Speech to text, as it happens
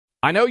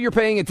I know you're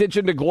paying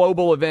attention to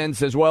global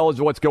events as well as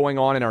what's going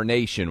on in our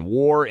nation.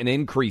 War and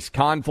increased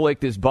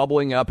conflict is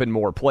bubbling up in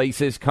more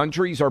places.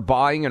 Countries are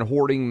buying and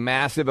hoarding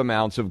massive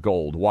amounts of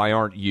gold. Why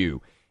aren't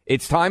you?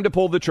 It's time to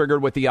pull the trigger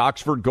with the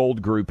Oxford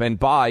Gold Group and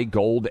buy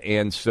gold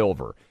and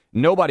silver.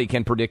 Nobody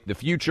can predict the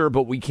future,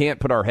 but we can't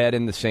put our head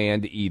in the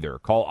sand either.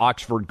 Call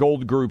Oxford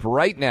Gold Group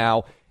right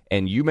now,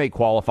 and you may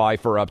qualify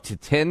for up to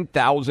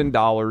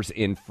 $10,000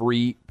 in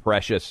free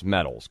precious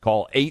metals.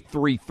 Call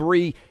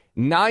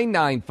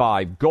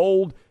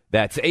 833-995-GOLD.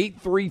 That's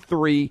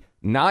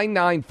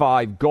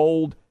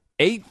 833-995-GOLD,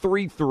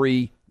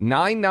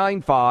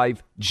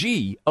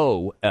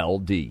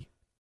 833-995-GOLD.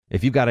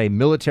 If you've got a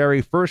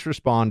military, first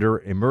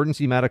responder,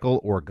 emergency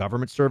medical, or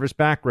government service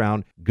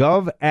background,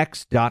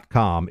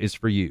 GovX.com is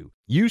for you.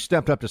 You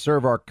stepped up to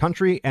serve our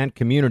country and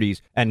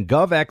communities, and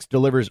GovX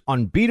delivers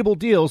unbeatable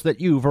deals that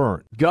you've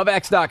earned.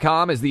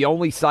 GovX.com is the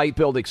only site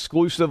built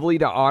exclusively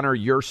to honor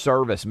your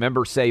service.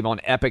 Members save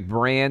on epic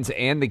brands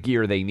and the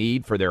gear they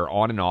need for their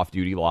on- and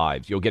off-duty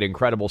lives. You'll get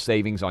incredible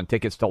savings on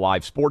tickets to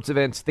live sports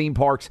events, theme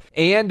parks,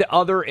 and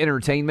other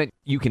entertainment.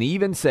 You can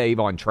even save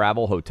on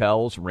travel,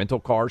 hotels, rental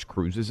cars,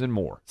 cruises, and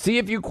more. See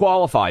if you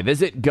qualify.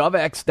 Visit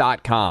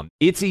GovX.com.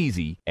 It's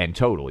easy and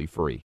totally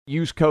free.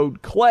 Use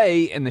code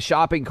CLAY in the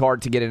shopping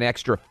cart to get an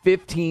extra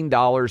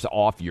 $15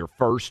 off your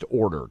first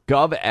order.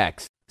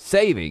 GovX.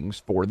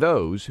 Savings for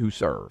those who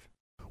serve.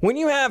 When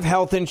you have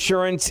health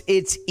insurance,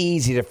 it's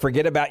easy to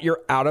forget about your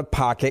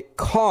out-of-pocket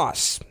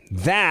costs.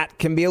 That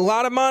can be a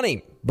lot of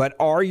money. But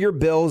are your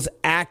bills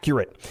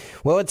accurate?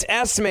 Well, it's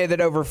estimated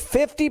that over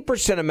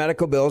 50% of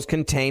medical bills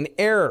contain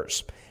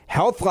errors.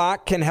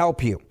 HealthLock can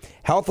help you.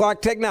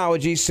 HealthLock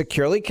technology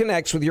securely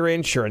connects with your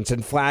insurance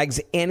and flags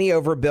any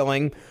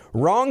overbilling,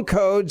 wrong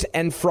codes,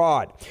 and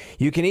fraud.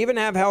 You can even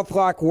have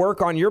HealthLock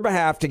work on your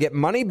behalf to get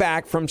money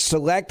back from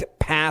select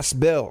past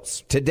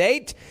bills. To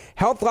date,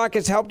 HealthLock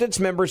has helped its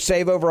members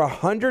save over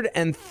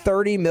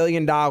 $130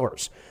 million.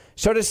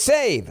 So to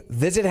save,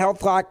 visit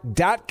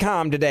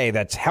healthlock.com today.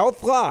 That's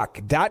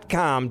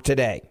healthlock.com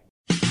today.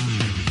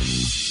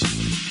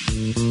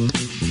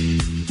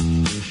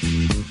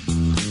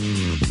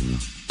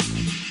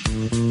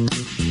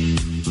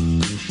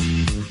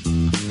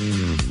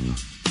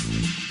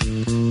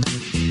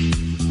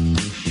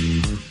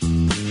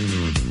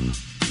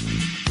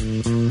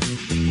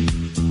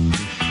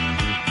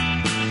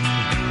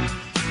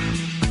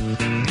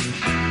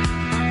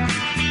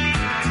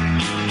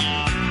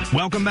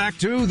 Welcome back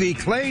to the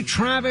Clay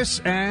Travis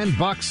and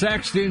Buck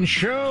Sexton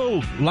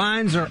Show.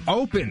 Lines are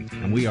open,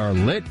 and we are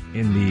lit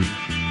in the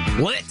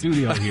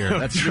studio here.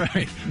 That's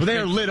right. Well, they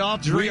are lit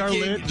up. We are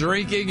lit.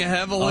 Drinking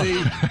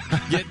heavily.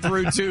 Get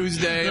through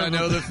Tuesday. I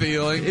know the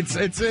feeling.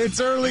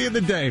 It's early in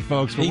the day,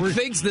 folks. He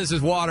thinks this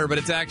is water, but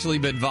it's actually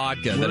been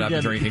vodka that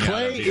I'm drinking.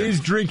 Clay is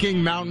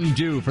drinking Mountain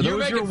Dew. For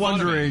those who are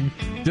wondering,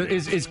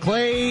 is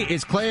Clay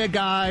a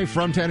guy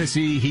from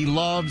Tennessee? He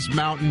loves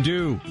Mountain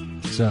Dew.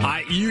 So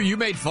you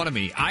made fun of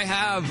me. I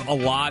have a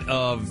lot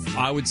of,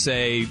 I would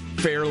say,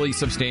 fairly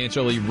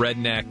substantially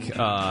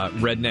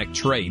redneck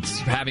traits,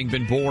 having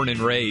been born and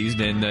raised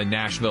in the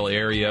Nashville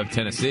area of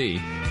Tennessee.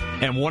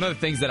 And one of the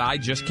things that I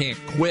just can't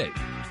quit,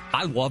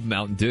 I love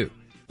Mountain Dew.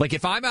 Like,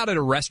 if I'm out at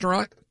a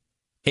restaurant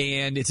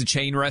and it's a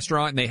chain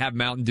restaurant and they have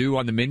Mountain Dew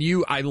on the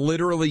menu, I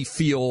literally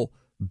feel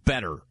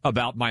better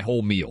about my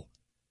whole meal.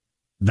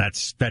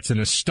 That's an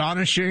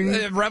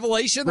astonishing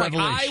revelation. Like,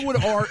 I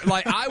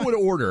would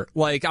order.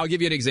 Like, I'll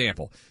give you an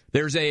example.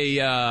 There's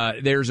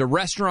a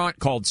restaurant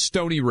called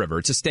Stony River.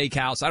 It's a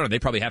steakhouse. I don't know. They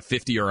probably have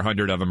 50 or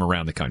 100 of them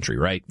around the country,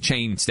 right?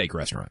 Chain steak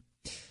restaurant.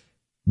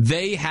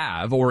 They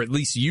have, or at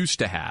least used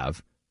to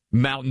have,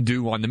 Mountain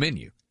Dew on the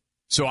menu.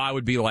 So I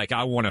would be like,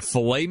 I want a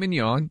filet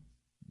mignon,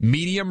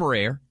 medium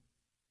rare,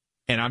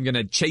 and I'm going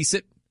to chase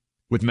it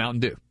with Mountain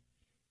Dew.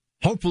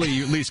 Hopefully,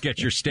 you at least get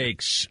your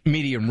steaks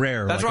medium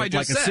rare. That's what I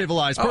just said. Like a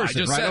civilized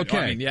person, right? Okay.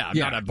 I mean, I'm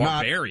not a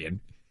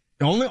barbarian.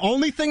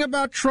 Only thing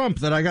about Trump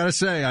that I got to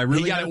say, I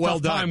really got a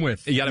tough time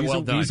with. He got it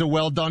well done. He's a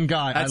well-done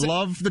guy. I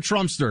love the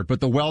Trumpster, but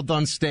the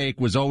well-done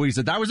steak was always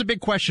that was a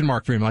big question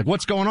mark for him. Like,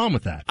 what's going on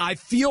with that? I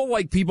feel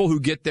like people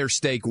who get their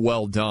steak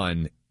well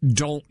done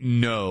don't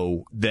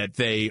know that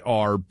they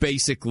are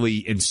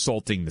basically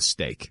insulting the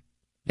steak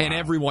and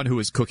everyone who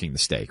is cooking the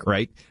steak,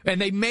 right? And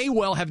they may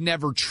well have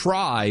never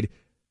tried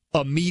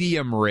a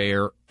medium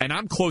rare, and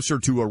I'm closer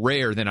to a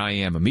rare than I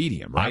am a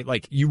medium, right?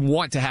 Like, you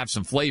want to have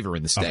some flavor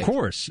in the steak. Of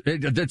course.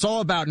 It's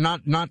all about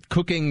not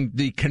cooking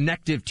the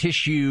connective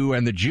tissue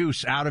and the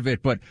juice out of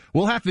it, but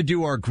we'll have to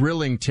do our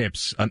grilling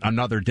tips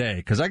another day,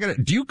 because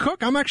do you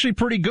cook? I'm actually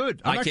pretty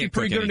good. I'm actually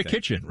pretty good in the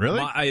kitchen.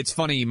 Really? It's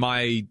funny,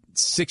 my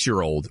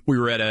 6-year-old, we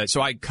were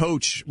so I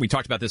coach, we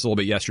talked about this a little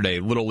bit yesterday,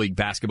 Little League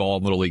basketball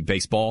and Little League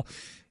baseball,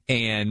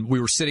 and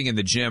we were sitting in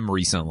the gym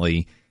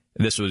recently.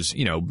 This was,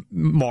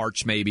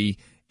 March maybe.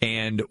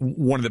 And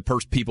one of the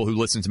people who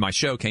listens to my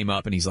show came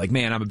up and he's like,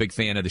 man, I'm a big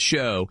fan of the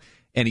show.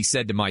 And he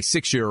said to my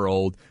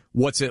 6-year-old,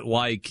 what's it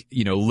like,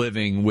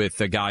 living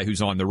with a guy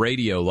who's on the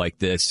radio like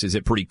this? Is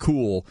it pretty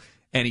cool?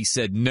 And he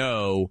said,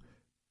 no,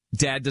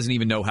 Dad doesn't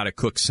even know how to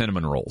cook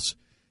cinnamon rolls.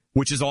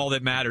 which is all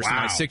that matters to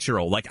my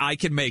 6-year-old. Like, I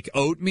can make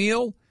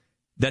oatmeal.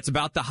 That's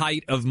about the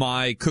height of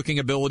my cooking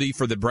ability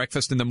for the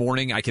breakfast in the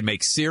morning. I can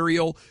make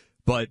cereal,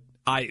 but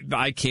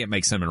I can't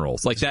make cinnamon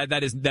rolls. Like,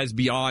 that's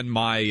beyond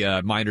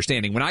my my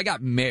understanding. When I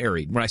got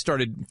married, when I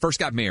first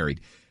got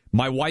married,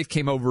 my wife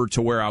came over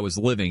to where I was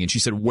living, and she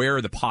said, "Where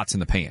are the pots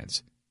and the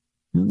pans?"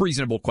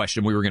 Reasonable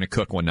question. We were going to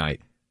cook one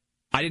night.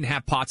 I didn't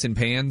have pots and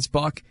pans,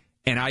 Buck,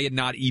 and I had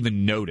not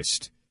even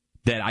noticed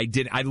that I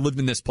did. I lived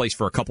in this place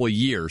for a couple of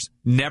years,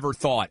 never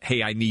thought,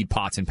 hey, I need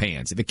pots and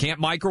pans. If it can't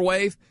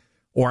microwave,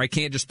 or I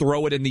can't just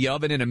throw it in the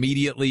oven and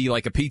immediately,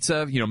 like a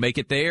pizza, make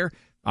it there,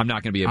 I'm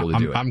not going to be able to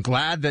do it. I'm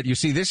glad that you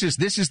see this is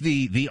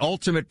the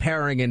ultimate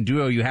pairing and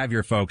duo you have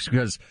here, folks,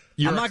 because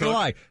I'm not going to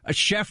lie,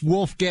 Chef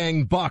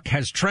Wolfgang Buck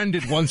has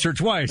trended once or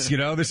twice.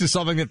 This is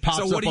something that pops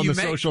up on the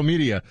social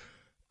media.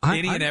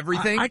 Any and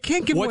everything? I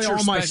can't give away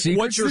all my secrets.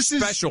 What's your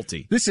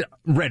specialty? This is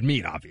red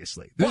meat,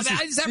 obviously.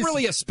 Is that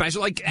really a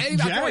special? Like, I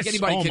feel like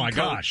anybody can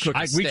cook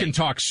a steak. We can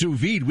talk sous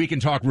vide, we can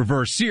talk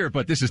reverse sear,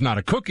 but this is not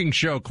a cooking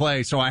show,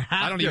 Clay. So I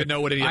don't even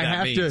know what any of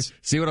that means. To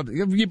see what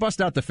you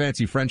bust out the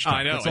fancy French talk.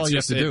 I know. That's all you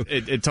have to do.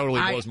 It totally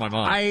blows my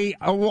mind.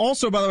 I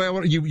also, by the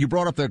way, you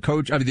brought up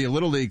the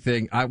Little League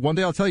thing. One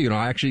day I'll tell you,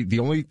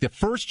 the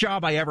first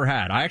job I ever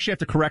had. I actually have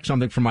to correct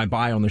something from my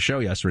bio on the show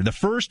yesterday. The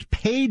first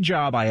paid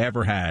job I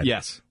ever had.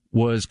 Yes.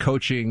 Was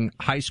coaching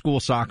high school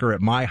soccer at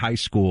my high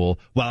school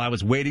while I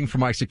was waiting for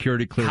my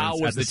security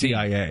clearance at the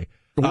CIA.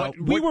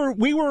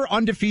 We were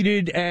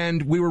undefeated,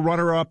 and we were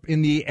runner-up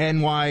in the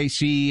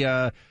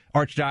NYC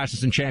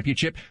Archdiocesan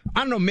Championship.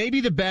 I don't know,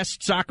 maybe the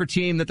best soccer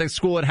team that the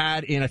school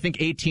had in, I think,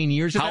 18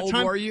 years at that time. How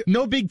old were you?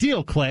 No big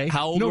deal, Clay.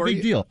 How old were you?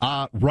 No big deal.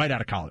 Right out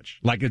of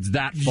college. Like, it's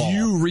that fall.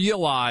 You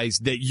realize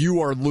that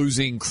you are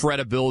losing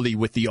credibility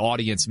with the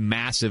audience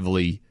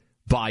massively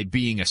by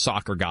being a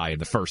soccer guy in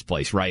the first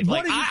place, right?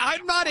 Like,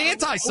 I'm not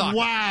anti-soccer.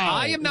 Wow.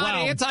 I am not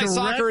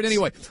anti-soccer in any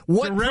way.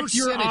 Direct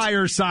your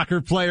ire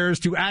soccer players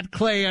to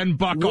 @Clay and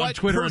Buck on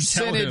Twitter and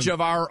tell him. What percentage of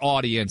our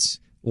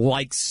audience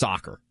likes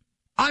soccer?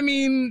 I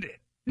mean,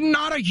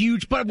 not a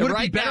huge, but would it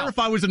be better if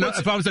I was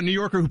a New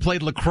Yorker who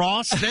played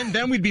lacrosse?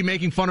 Then we'd be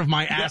making fun of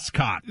my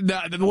ascot.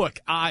 Look,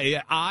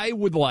 I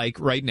would like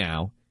right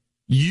now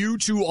you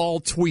to all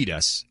tweet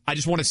us. I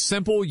just want a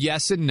simple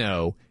yes and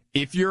no.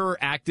 If you're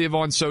active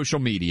on social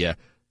media,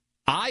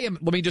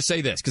 let me just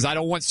say this, because I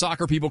don't want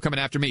soccer people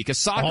coming after me, because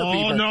soccer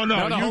people...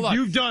 No,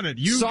 you've done it.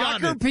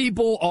 Soccer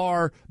people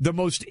are the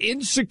most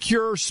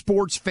insecure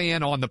sports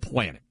fan on the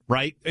planet,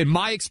 right? In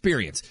my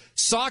experience.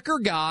 Soccer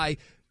guy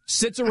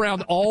sits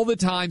around all the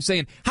time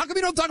saying, how come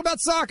you don't talk about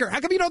soccer? How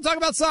come you don't talk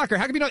about soccer?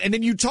 How come you don't? And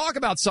then you talk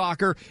about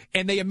soccer,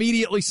 and they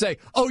immediately say,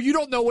 oh, you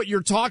don't know what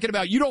you're talking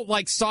about. You don't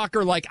like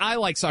soccer like I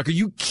like soccer.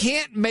 You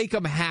can't make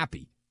them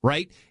happy.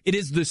 Right? It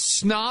is the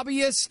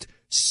snottiest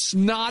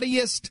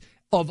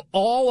of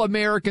all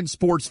American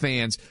sports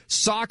fans,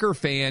 soccer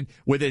fan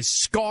with his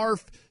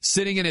scarf,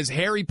 sitting in his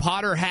Harry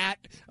Potter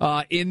hat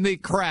in the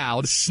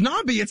crowd.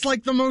 Snobby. It's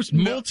like the most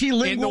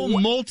multilingual,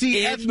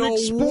 multi-ethnic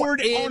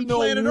sport on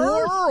planet Earth. In the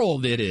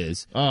world, it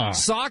is.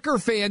 Soccer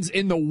fans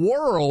in the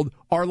world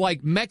are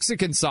like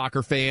Mexican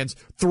soccer fans,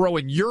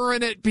 throwing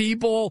urine at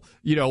people,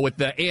 with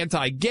the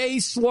anti-gay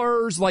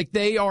slurs. Like,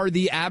 they are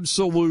the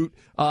absolute,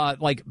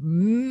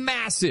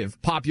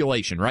 massive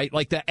population, right?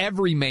 Like, the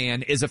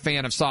everyman is a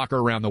fan of soccer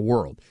around the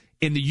world.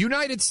 In the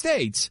United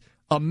States,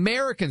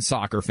 American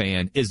soccer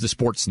fan is the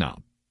sports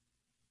snob.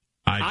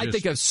 I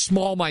think a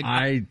small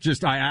minority.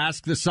 I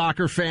ask the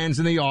soccer fans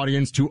in the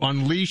audience to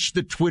unleash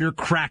the Twitter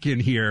kraken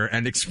here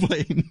and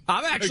explain.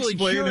 I'm actually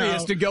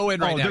curious to go in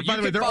right now. By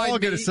the way, they're all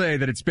going to say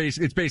that it's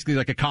basically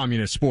like a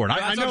communist sport.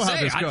 I know how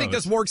this goes. I think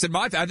this works in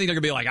my. I think they're going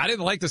to be like, I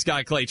didn't like this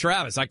guy Clay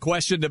Travis. I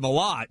questioned him a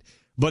lot,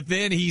 but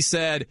then he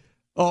said,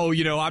 "Oh,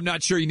 I'm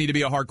not sure you need to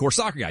be a hardcore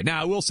soccer guy."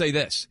 Now, I will say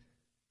this: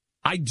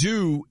 I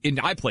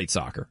played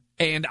soccer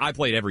and I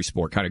played every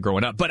sport kind of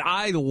growing up, but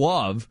I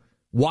love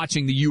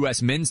watching the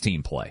U.S. men's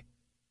team play.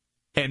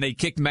 And they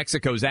kicked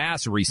Mexico's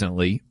ass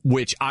recently,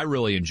 which I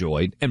really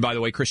enjoyed. And by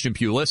the way, Christian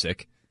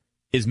Pulisic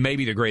is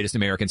maybe the greatest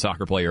American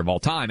soccer player of all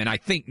time. And I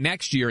think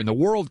next year in the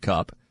World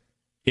Cup,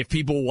 if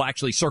people will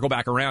actually circle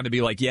back around and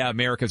be like, yeah,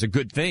 America's a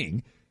good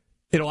thing,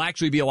 it'll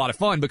actually be a lot of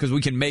fun because we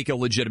can make a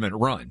legitimate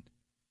run.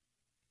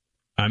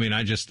 I mean,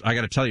 I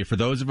got to tell you, for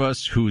those of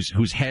us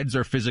whose heads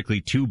are physically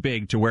too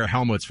big to wear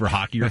helmets for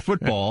hockey or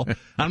football,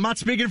 I'm not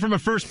speaking from a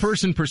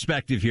first-person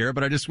perspective here,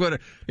 but I just want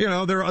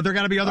to, there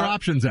got to be other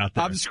options out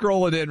there. I'm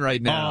scrolling in right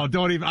now. Oh, I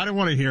don't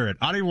want to hear it.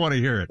 I didn't want to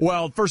hear it.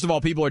 Well, first of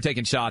all, people are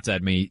taking shots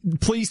at me.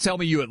 Please tell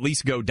me you at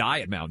least go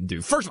Diet Mountain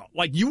Dew. First of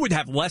all, you would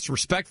have less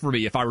respect for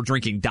me if I were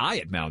drinking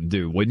Diet Mountain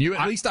Dew, wouldn't you?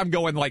 At least I'm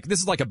going this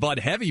is like a Bud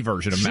Heavy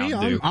version of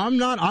Mountain Dew. I'm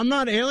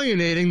not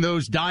alienating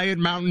those Diet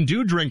Mountain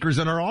Dew drinkers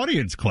in our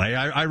audience, Clay.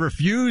 I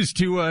refuse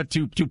to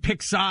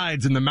pick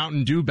sides in the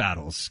Mountain Dew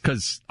battles,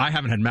 because I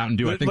haven't had Mountain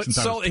Dew, since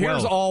I was 12.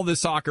 Here's all the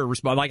soccer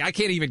response. I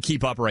can't even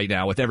keep up right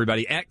now with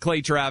everybody. At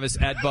Clay Travis,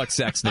 at Buck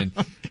Sexton.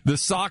 The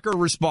soccer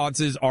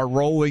responses are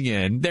rolling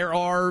in. There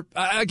are,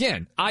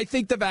 again, I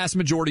think the vast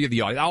majority of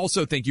the audience, I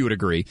also think you would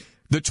agree,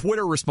 The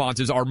Twitter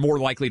responses are more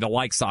likely to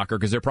like soccer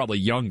because they're probably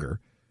younger.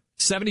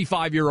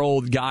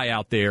 75-year-old guy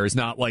out there is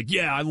not like,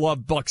 yeah, I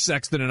love Buck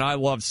Sexton and I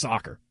love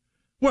soccer.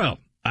 Well,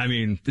 I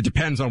mean, it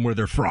depends on where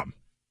they're from.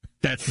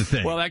 That's the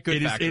thing. Well, that could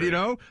factor in. You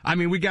know, I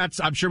mean,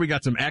 I'm sure we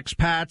got some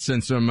expats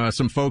and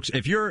some folks.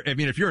 If you're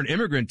an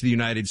immigrant to the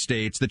United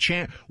States,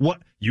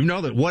 what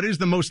is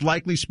the most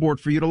likely sport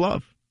for you to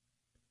love?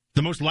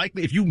 The most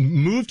likely, if you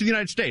move to the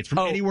United States from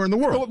anywhere in the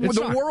world.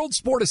 The world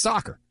sport is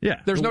soccer.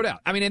 Yeah. There's no doubt.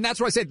 I mean, and that's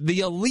why I said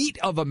the elite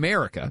of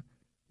America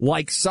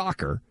like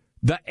soccer.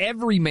 The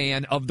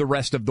everyman of the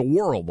rest of the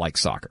world likes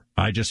soccer.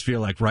 I just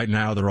feel like right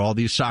now there are all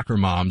these soccer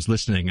moms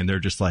listening, and they're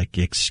just like,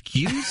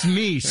 excuse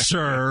me,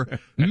 sir,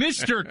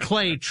 Mr.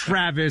 Clay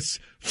Travis,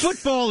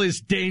 football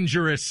is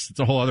dangerous. It's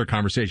a whole other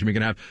conversation we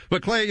can have.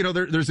 But Clay, you know,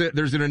 there's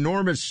an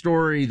enormous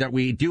story that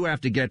we do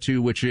have to get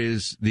to, which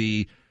is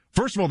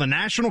first of all, the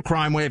national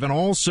crime wave, and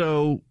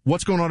also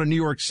what's going on in New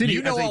York City.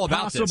 You know all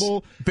about this.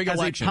 Big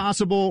election. A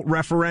possible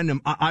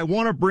referendum. I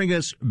want to bring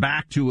us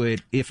back to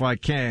it, if I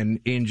can,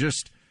 in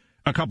just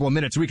a couple of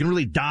minutes so we can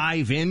really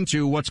dive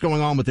into what's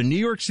going on with the New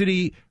York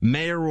City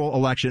mayoral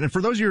election. And for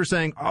those of you who are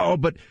saying, oh,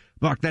 but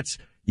Buck, this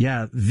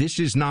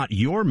is not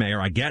your mayor.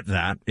 I get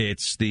that.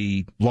 It's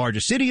the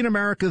largest city in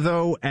America,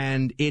 though,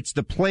 and it's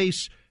the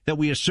place that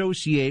we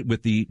associate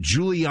with the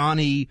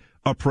Giuliani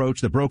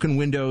approach, the broken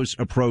windows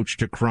approach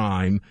to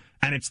crime.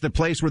 And it's the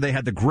place where they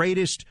had the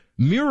greatest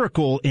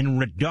miracle in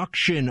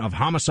reduction of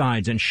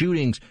homicides and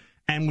shootings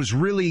and was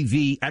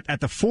really at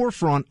the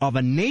forefront of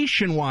a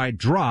nationwide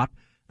drop.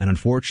 And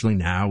unfortunately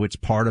now it's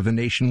part of a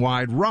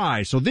nationwide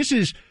rise. So this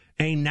is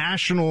a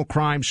national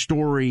crime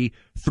story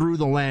through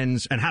the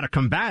lens and how to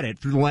combat it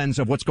through the lens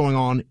of what's going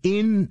on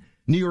in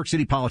New York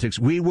City politics.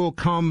 We will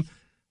come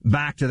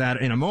back to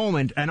that in a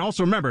moment. And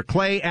also remember,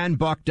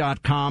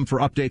 clayandbuck.com for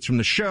updates from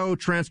the show,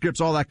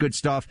 transcripts, all that good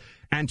stuff.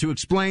 And to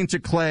explain to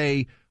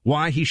Clay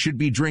why he should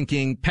be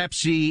drinking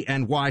Pepsi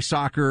and why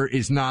soccer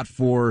is not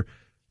for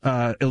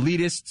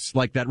elitists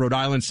like that Rhode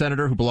Island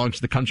senator who belongs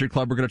to the country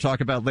club we're going to talk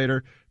about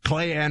later.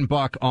 Clay and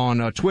Buck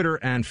on Twitter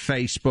and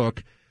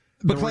Facebook.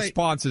 But the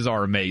responses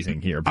are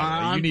amazing here. By the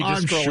way. You need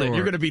to scroll in.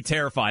 You're going to be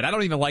terrified. I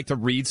don't even like to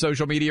read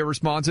social media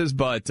responses,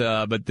 but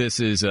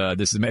this is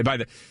made by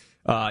the.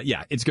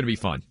 It's going to be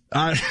fun.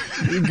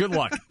 Good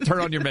luck. Turn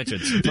on your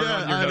mentions. Turn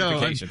on your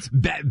notifications.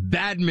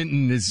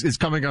 Badminton is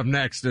coming up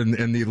next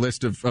in the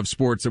list of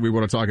sports that we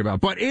want to talk about.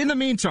 But in the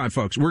meantime,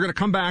 folks, we're going to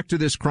come back to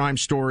this crime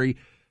story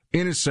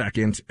in a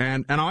second.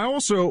 And I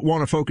also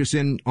want to focus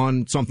in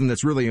on something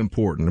that's really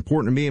important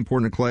to me,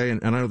 important to Clay,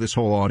 and I know this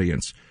whole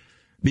audience,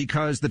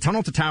 because the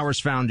Tunnel to Towers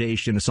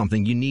Foundation is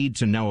something you need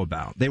to know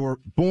about. They were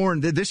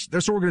born,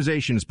 this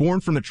organization is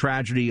born from the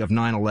tragedy of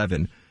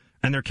 9/11,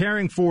 and they're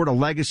carrying forward a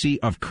legacy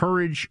of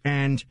courage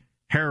and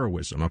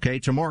heroism, okay?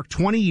 To mark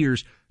 20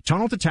 years,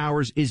 Tunnel to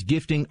Towers is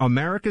gifting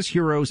America's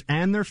heroes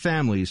and their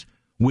families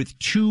with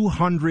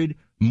 200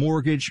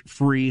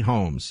 mortgage-free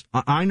homes.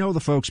 I know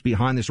the folks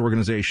behind this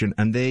organization,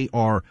 and they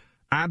are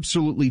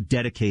absolutely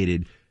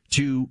dedicated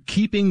to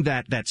keeping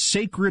that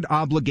sacred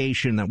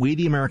obligation that we,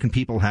 the American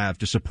people, have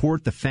to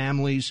support the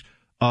families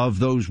of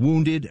those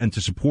wounded and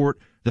to support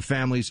the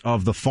families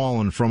of the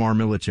fallen from our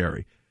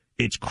military.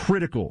 It's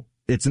critical.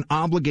 It's an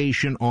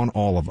obligation on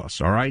all of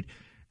us, all right?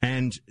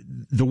 And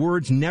the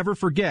words never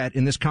forget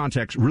in this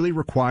context really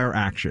require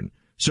action.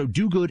 So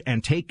do good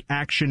and take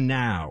action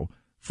now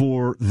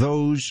for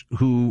those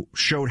who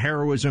showed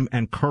heroism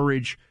and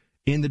courage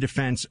in the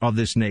defense of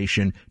this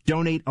nation.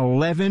 Donate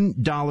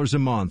 $11 a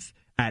month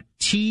at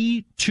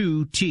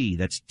T2T.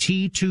 That's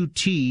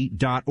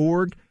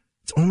T2T.org.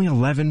 It's only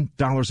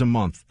 $11 a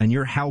month, and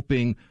you're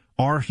helping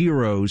our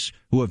heroes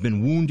who have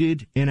been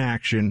wounded in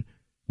action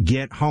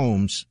get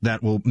homes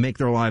that will make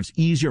their lives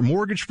easier,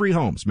 mortgage-free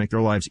homes, make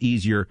their lives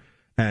easier,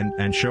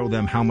 and show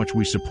them how much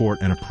we support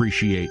and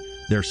appreciate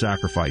their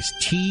sacrifice.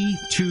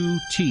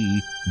 T2T.org.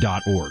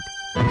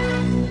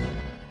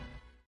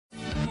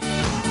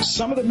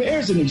 Some of the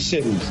mayors in these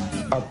cities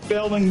are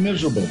failing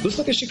miserable. Let's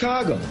look at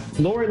Chicago.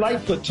 Lori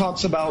Lightfoot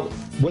talks about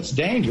what's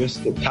dangerous.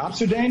 The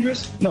cops are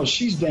dangerous? No,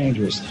 she's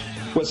dangerous.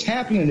 What's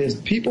happening is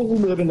people who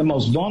live in the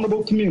most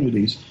vulnerable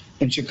communities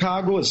in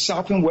Chicago, is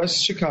South and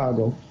West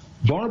Chicago,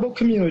 vulnerable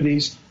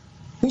communities,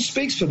 who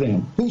speaks for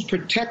them? Who's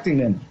protecting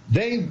them?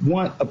 They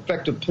want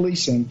effective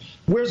policing.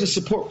 Where's the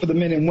support for the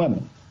men and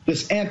women?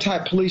 This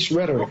anti-police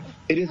rhetoric.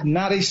 It is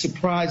not a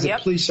surprise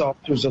that police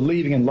officers are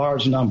leaving in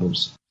large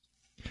numbers.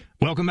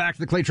 Welcome back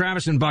to the Clay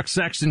Travis and Buck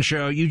Sexton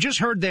Show. You just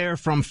heard there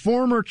from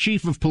former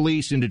chief of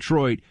police in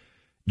Detroit,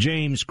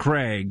 James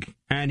Craig,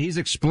 and he's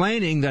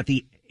explaining that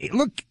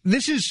look,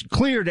 this is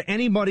clear to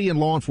anybody in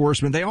law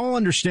enforcement. They all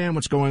understand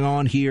what's going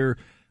on here.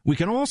 We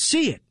can all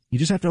see it. You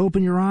just have to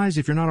open your eyes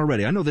if you're not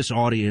already. I know this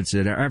audience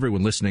and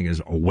everyone listening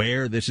is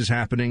aware this is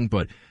happening,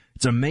 but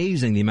it's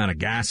amazing the amount of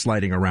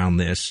gaslighting around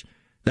this,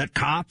 that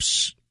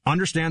cops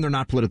understand they're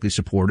not politically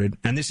supported,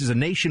 and this is a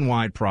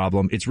nationwide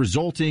problem. It's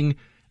resulting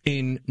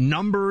in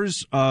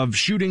numbers of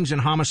shootings and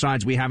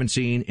homicides we haven't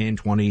seen in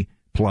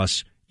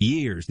 20-plus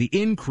years. The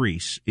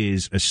increase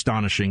is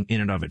astonishing in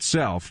and of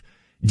itself.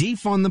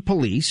 Defund the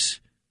police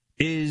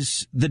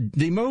is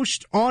the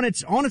most on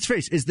its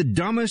face is the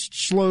dumbest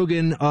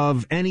slogan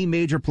of any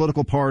major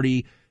political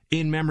party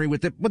in memory,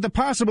 with the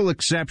possible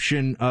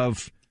exception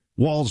of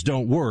walls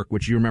don't work,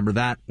 which you remember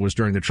that was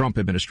during the Trump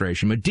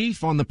administration. But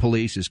defund the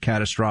police is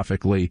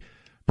catastrophically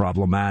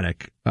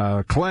problematic.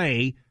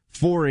 Clay,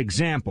 for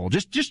example,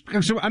 just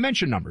so I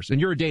mentioned numbers,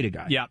 and you're a data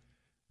guy. Yeah.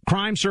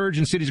 Crime surge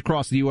in cities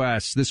across the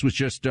U.S. This was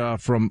just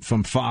from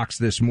Fox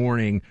this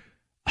morning.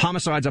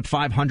 Homicides up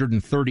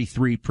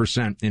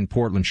 533% in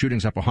Portland.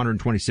 Shootings up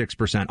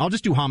 126%. I'll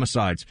just do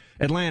homicides.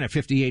 Atlanta,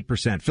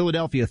 58%.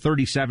 Philadelphia,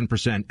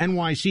 37%.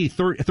 NYC,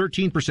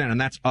 13%.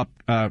 And that's up.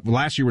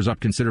 Last year was up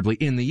considerably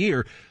in the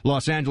year.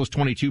 Los Angeles,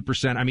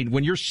 22%. I mean,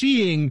 when you're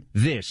seeing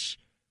this,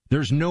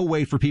 there's no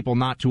way for people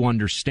not to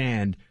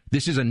understand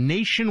this is a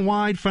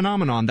nationwide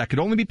phenomenon that could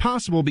only be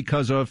possible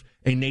because of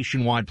a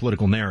nationwide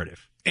political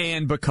narrative.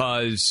 And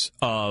because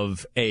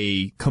of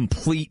a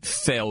complete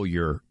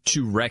failure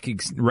to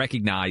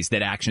recognize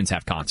that actions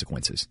have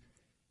consequences.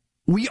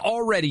 We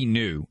already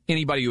knew,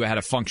 anybody who had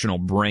a functional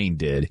brain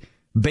did,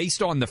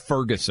 based on the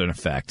Ferguson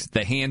effect,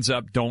 the hands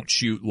up, don't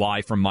shoot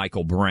lie from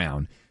Michael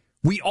Brown.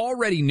 We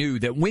already knew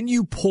that when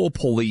you pull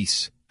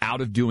police out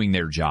of doing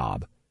their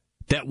job,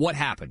 that what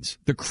happens?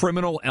 The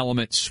criminal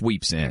element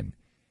sweeps in.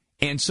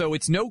 And so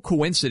it's no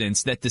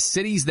coincidence that the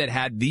cities that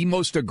had the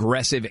most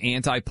aggressive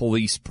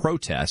anti-police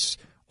protests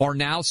are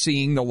now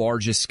seeing the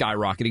largest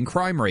skyrocketing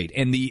crime rate.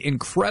 And the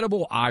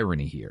incredible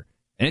irony here,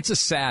 and it's a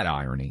sad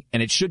irony,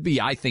 and it should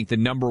be, I think, the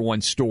number one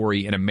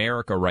story in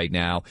America right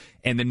now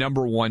and the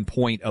number one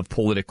point of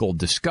political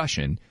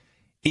discussion,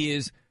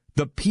 is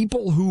the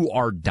people who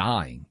are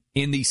dying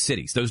in these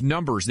cities, those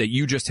numbers that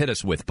you just hit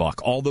us with,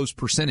 Buck, all those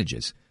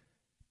percentages,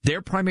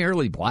 they're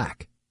primarily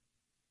black.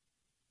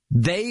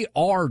 They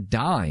are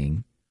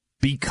dying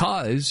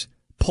because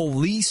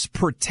police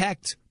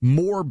protect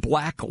more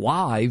black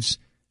lives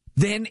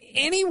than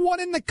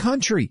anyone in the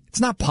country. It's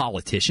not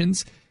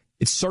politicians.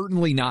 It's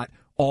certainly not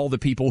all the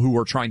people who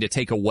are trying to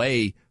take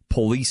away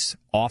police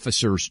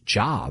officers'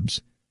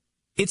 jobs.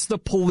 It's the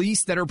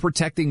police that are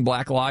protecting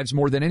black lives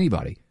more than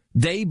anybody.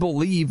 They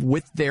believe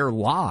with their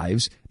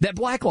lives that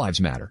black lives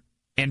matter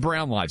and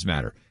brown lives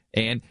matter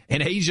and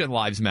Asian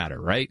lives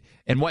matter, right?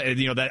 And what,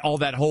 you know, that all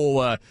that whole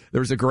there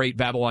was a great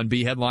Babylon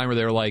Bee headline where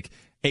they were like,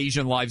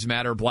 Asian lives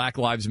matter, black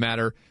lives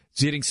matter.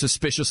 It's getting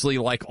suspiciously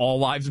like all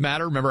lives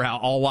matter. Remember how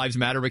all lives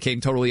matter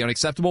became totally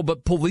unacceptable?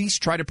 But police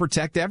try to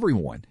protect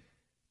everyone.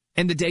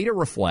 And the data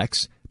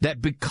reflects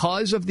that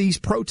because of these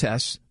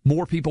protests,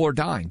 more people are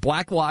dying.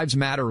 Black lives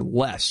matter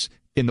less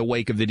in the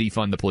wake of the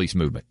defund the police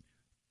movement.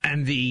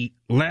 And the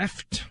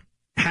left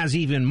has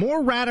even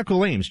more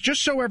radical aims.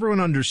 Just so everyone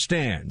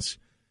understands,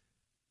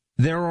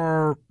 there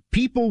are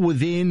people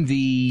within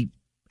the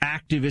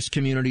activist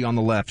community on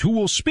the left who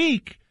will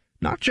speak,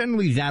 not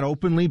generally that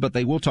openly, but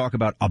they will talk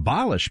about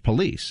abolish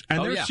police.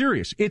 And they're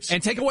serious.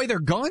 And take away their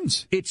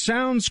guns. It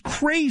sounds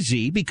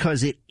crazy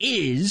because it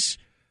is,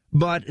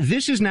 but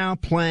this is now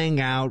playing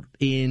out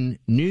in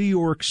New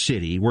York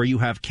City, where you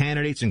have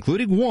candidates,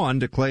 including one,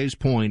 to Clay's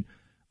point,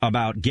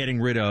 about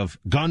getting rid of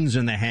guns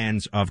in the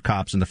hands of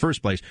cops in the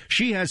first place.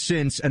 She has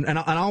since, and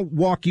I'll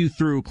walk you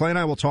through, Clay and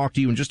I will talk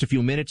to you in just a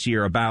few minutes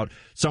here about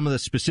some of the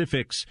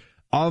specifics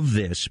of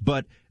this,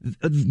 but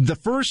the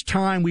first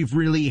time we've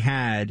really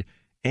had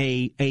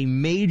a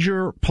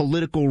major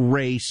political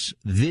race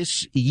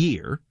this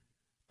year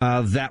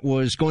that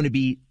was going to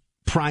be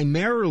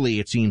primarily,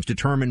 it seems,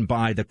 determined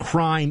by the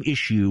crime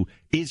issue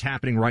is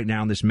happening right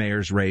now in this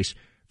mayor's race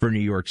for New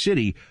York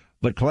City.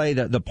 But Clay,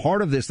 the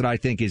part of this that I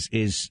think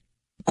is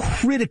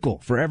critical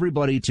for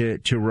everybody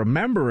to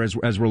remember as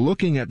we're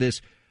looking at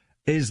this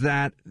is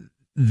that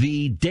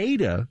the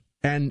data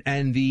and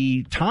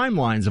the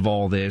timelines of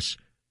all this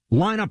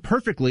line up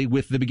perfectly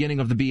with the beginning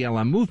of the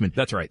BLM movement.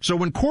 That's right. So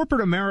when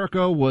corporate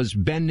America was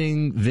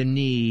bending the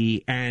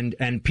knee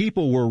and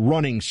people were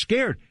running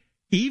scared,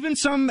 even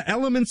some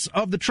elements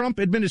of the Trump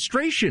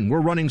administration were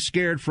running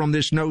scared from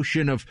this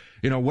notion of,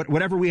 you know,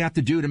 whatever we have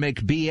to do to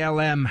make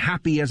BLM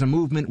happy as a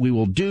movement, we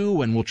will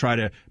do, and we'll try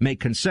to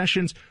make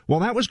concessions. While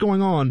that was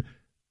going on,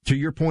 to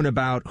your point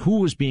about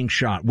who was being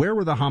shot, where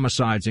were the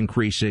homicides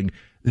increasing,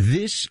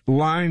 this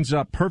lines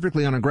up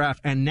perfectly on a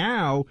graph. And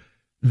now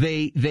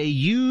they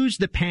use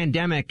the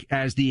pandemic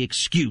as the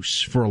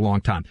excuse for a long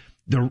time.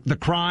 The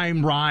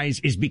crime rise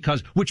is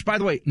because, which, by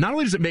the way, not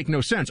only does it make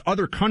no sense,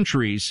 other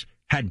countries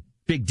had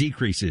big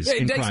decreases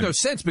in crime. It makes no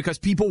sense because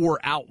people were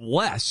out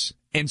less,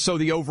 and so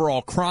the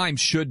overall crime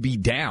should be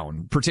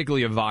down,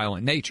 particularly of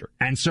violent nature.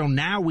 And so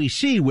now we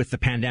see, with the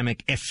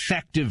pandemic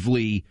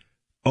effectively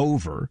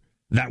over,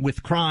 that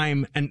with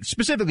crime, and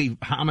specifically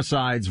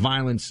homicides,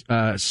 violence,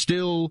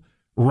 still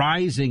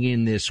rising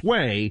in this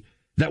way,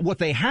 that what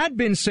they had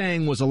been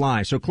saying was a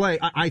lie. So, Clay,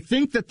 I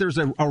think that there's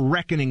a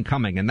reckoning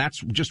coming, and that's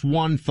just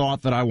one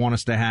thought that I want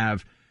us to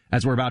have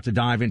as we're about to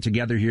dive in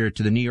together here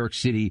to the New York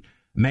City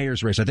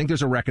mayor's race. I think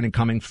there's a reckoning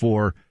coming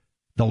for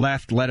the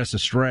left led us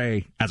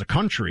astray as a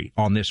country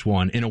on this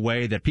one in a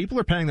way that people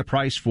are paying the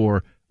price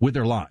for with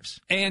their lives.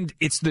 And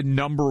it's the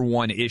number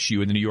one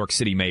issue in the New York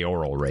City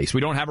mayoral race. We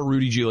don't have a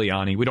Rudy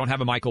Giuliani. We don't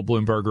have a Michael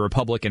Bloomberg, a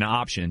Republican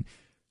option.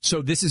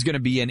 So this is going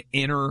to be an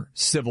inner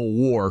civil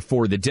war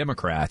for the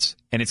Democrats,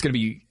 and it's going to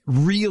be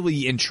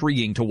really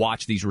intriguing to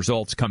watch these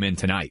results come in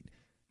tonight.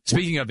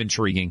 Speaking of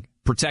intriguing,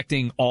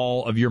 protecting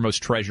all of your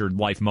most treasured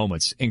life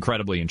moments,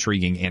 incredibly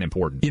intriguing and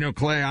important. You know,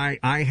 Clay,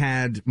 I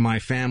had my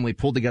family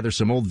pull together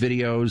some old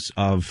videos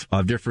of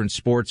different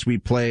sports we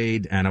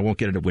played, and I won't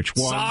get into which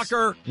ones.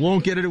 Soccer!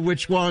 Won't get into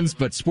which ones,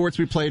 but sports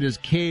we played as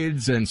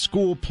kids and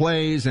school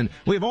plays, and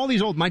we have all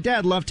these old, my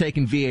dad loved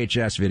taking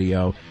VHS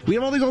video. We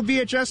have all these old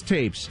VHS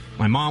tapes.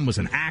 My mom was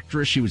an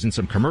actress. She was in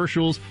some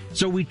commercials.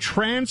 So we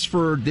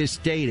transferred this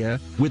data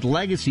with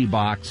Legacy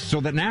Box so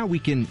that now we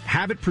can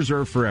have it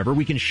preserved forever.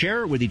 We can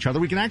share it with each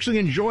other. We can actually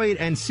enjoy it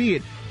and see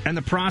it, and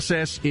the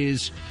process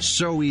is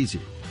so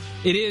easy.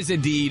 It is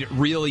indeed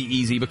really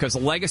easy because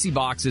Legacy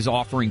Box is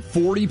offering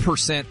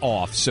 40%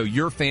 off so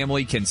your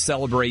family can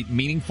celebrate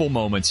meaningful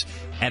moments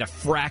at a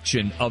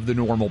fraction of the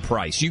normal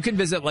price. You can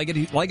visit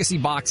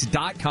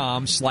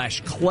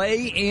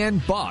legacybox.com/Clay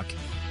and Buck.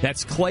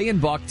 That's Clay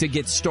and Buck to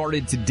get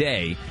started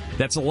today.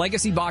 That's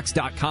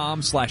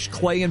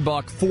legacybox.com/Clay and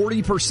Buck,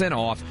 40%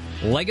 off.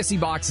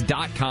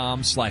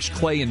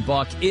 Legacybox.com/Clay and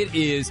Buck. It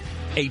is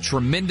a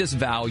tremendous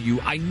value.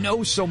 I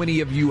know so many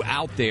of you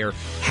out there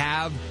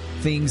have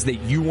things that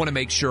you want to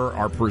make sure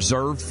are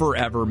preserved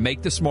forever.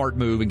 Make the smart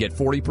move and get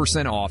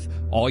 40% off.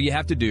 All you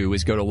have to do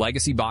is go to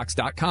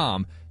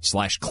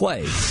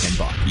legacybox.com/Clay and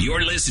Buck.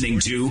 You're listening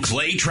to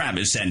Clay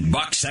Travis and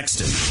Buck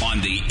Sexton on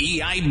the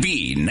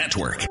EIB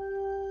Network.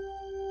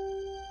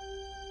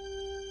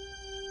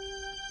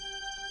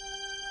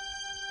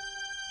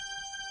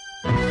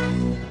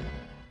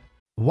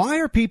 Why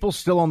are people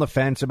still on the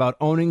fence about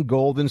owning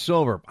gold and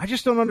silver? I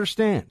just don't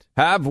understand.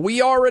 Have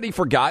we already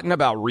forgotten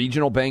about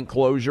regional bank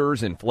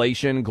closures,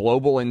 inflation,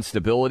 global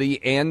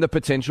instability, and the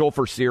potential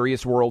for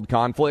serious world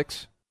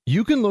conflicts?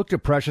 You can look to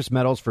precious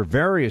metals for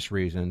various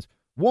reasons.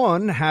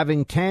 1,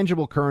 having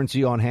tangible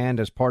currency on hand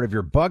as part of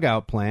your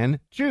bug-out plan.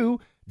 2,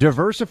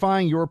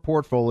 diversifying your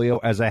portfolio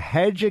as a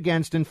hedge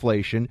against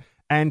inflation.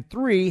 And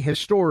 3,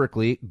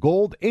 historically,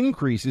 gold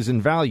increases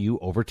in value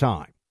over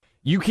time.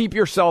 You keep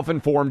yourself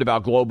informed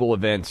about global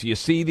events. You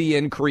see the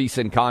increase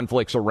in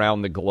conflicts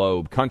around the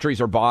globe.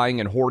 Countries are buying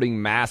and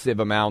hoarding massive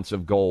amounts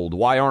of gold.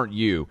 Why aren't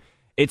you?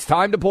 It's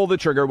time to pull the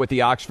trigger with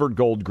the Oxford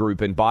Gold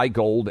Group and buy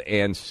gold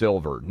and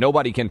silver.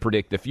 Nobody can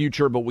predict the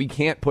future, but we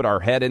can't put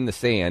our head in the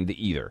sand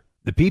either.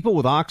 The people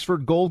with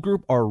Oxford Gold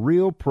Group are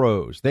real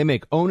pros. They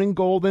make owning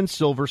gold and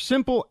silver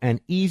simple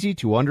and easy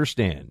to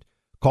understand.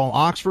 Call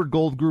Oxford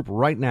Gold Group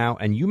right now,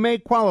 and you may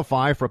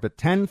qualify for up to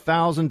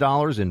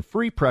 $10,000 in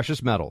free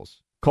precious metals.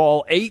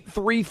 Call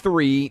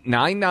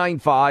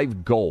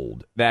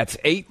 833-995-GOLD. That's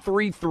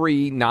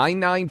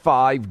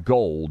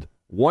 833-995-GOLD.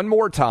 One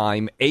more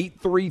time,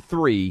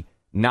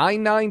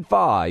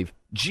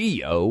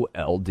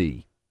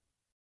 833-995-GOLD.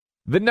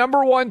 The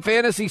number one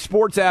fantasy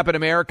sports app in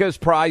America is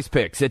Prize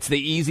Picks. It's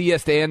the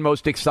easiest and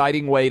most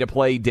exciting way to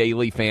play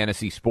daily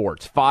fantasy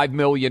sports. 5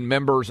 million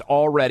members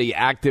already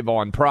active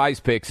on Prize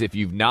Picks. If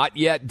you've not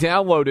yet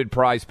downloaded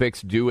Prize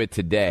Picks, do it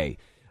today.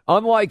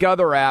 Unlike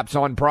other apps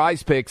on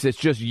Prize Picks, it's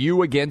just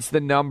you against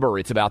the number.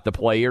 It's about the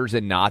players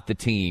and not the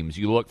teams.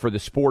 You look for the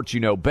sports you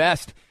know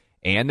best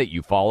and that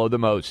you follow the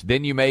most.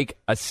 Then you make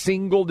a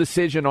single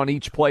decision on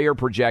each player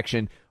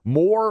projection,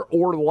 more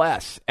or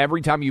less.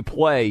 Every time you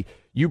play,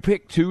 you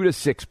pick 2 to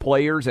 6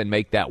 players and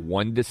make that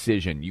one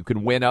decision. You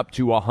can win up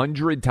to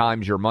 100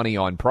 times your money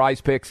on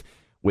Prize Picks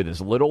with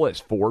as little as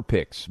 4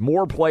 picks.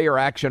 More player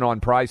action on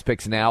Prize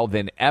Picks now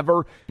than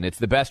ever, and it's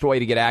the best way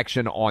to get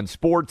action on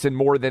sports in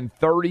more than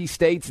 30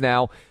 states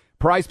now.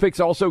 Prize Picks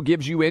also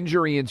gives you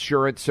injury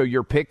insurance, so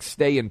your picks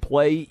stay in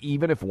play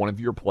even if one of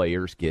your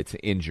players gets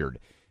injured.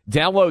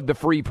 Download the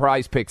free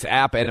Prize Picks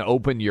app and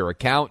open your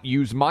account.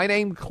 Use my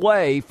name,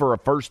 Clay, for a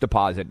first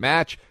deposit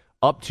match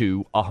up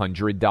to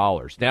 $100.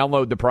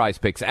 Download the Prize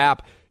Picks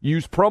app.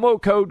 Use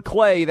promo code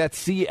CLAY,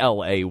 that's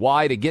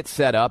CLAY, to get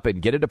set up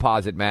and get a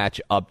deposit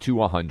match up to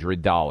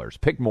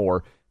 $100. Pick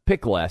more,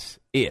 pick less.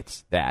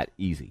 It's that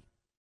easy.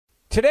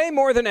 Today,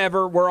 more than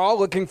ever, we're all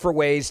looking for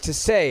ways to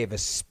save,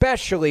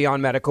 especially on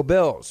medical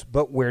bills.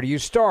 But where do you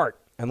start?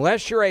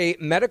 Unless you're a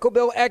medical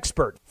bill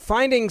expert,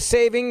 finding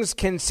savings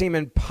can seem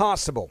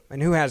impossible.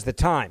 And who has the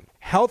time?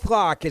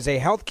 HealthLock is a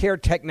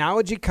healthcare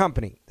technology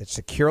company that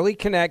securely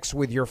connects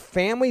with your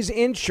family's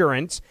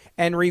insurance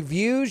and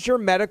reviews your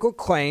medical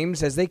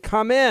claims as they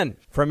come in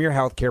from your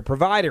healthcare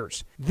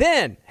providers.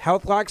 Then,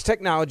 HealthLock's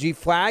technology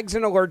flags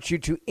and alerts you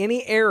to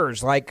any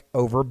errors like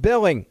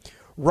overbilling,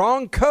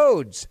 wrong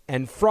codes,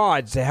 and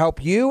frauds to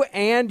help you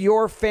and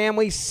your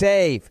family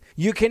save.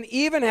 You can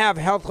even have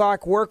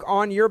HealthLock work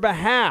on your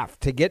behalf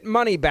to get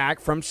money back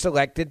from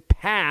selected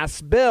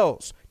past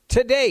bills.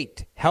 To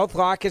date,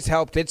 HealthLock has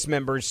helped its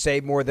members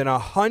save more than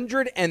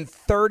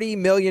 $130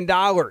 million.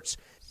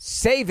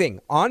 Saving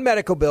on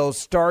medical bills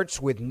starts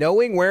with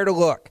knowing where to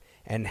look,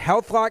 and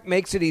HealthLock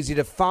makes it easy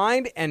to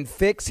find and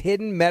fix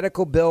hidden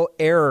medical bill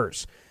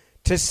errors.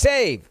 To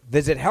save,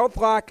 visit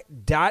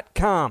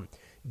healthlock.com.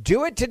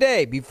 Do it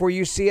today before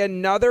you see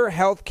another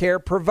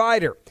healthcare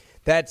provider.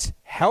 That's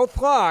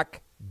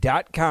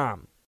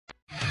healthlock.com.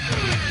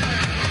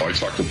 I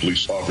talk to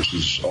police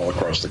officers all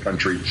across the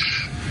country.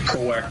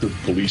 Proactive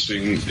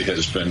policing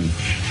has been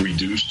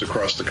reduced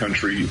across the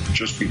country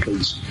just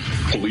because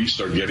police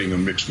are getting a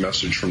mixed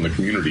message from the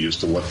community as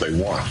to what they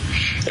want.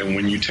 And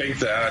when you take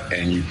that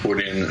and you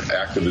put in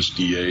activist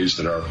DAs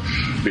that are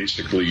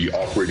basically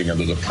operating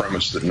under the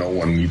premise that no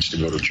one needs to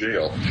go to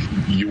jail,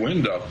 you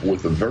end up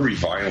with a very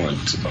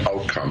violent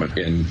outcome.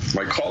 And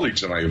my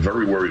colleagues and I are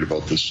very worried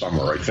about this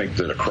summer. I think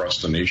that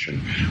across the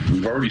nation,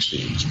 we've already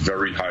seen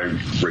very high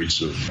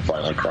rates of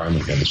violent crime in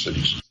the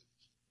cities.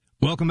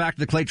 Welcome back to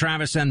the Clay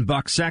Travis and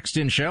Buck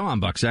Sexton Show. I'm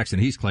Buck Sexton.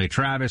 He's Clay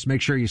Travis.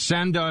 Make sure you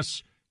send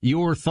us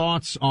your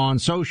thoughts on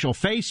social,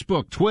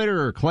 Facebook,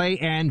 Twitter, Clay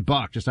and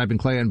Buck. Just type in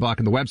Clay and Buck,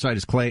 and the website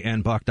is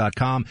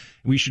clayandbuck.com.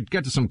 We should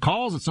get to some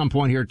calls at some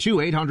point here, too.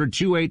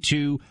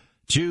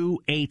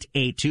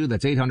 800-282-2882.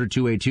 That's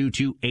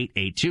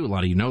 800-282-2882. A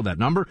lot of you know that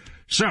number.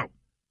 So,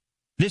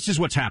 this is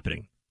what's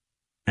happening.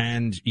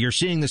 And you're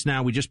seeing this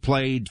now. We just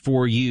played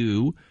for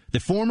you the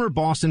former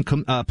Boston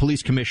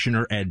Police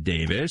Commissioner, Ed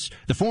Davis,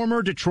 the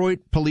former Detroit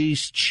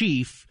Police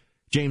Chief,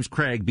 James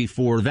Craig,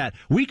 before that.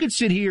 We could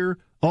sit here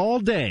all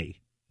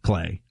day,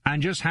 Clay,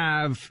 and just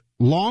have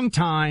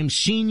longtime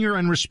senior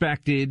and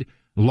respected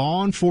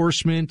law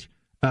enforcement,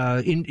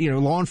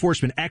 law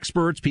enforcement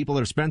experts, people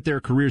that have spent their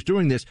careers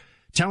doing this,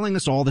 telling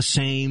us all the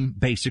same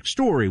basic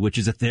story, which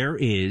is that there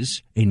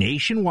is a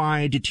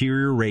nationwide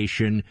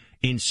deterioration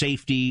in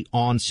safety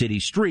on city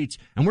streets.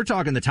 And we're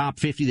talking the top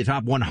 50, the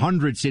top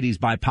 100 cities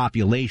by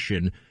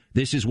population.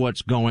 This is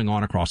what's going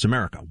on across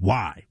America.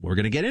 Why? We're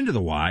going to get into the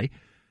why.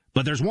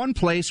 But there's one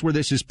place where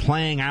this is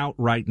playing out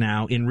right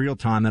now in real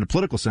time in a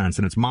political sense,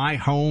 and it's my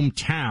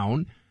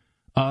hometown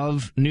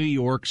of New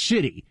York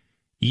City.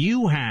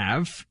 You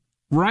have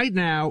right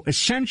now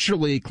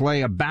essentially,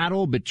 Clay, a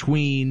battle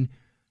between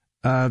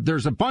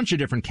there's a bunch of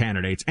different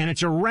candidates, and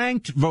it's a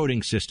ranked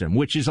voting system,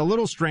 which is a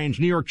little strange.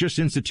 New York just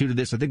instituted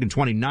this, I think, in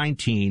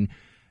 2019,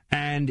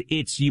 and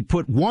it's you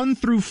put 1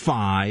 through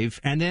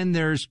 5, and then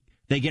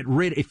they get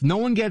rid, if no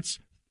one gets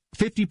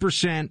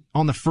 50%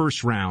 on the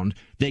first round,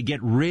 they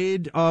get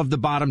rid of the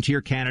bottom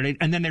tier candidate,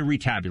 and then they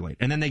retabulate,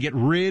 and then they get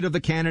rid of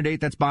the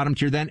candidate that's bottom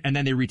tier and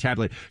then they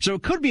retabulate. So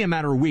it could be a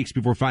matter of weeks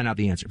before we find out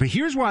the answer. But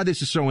here's why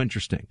this is so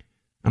interesting,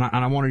 and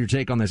I wanted your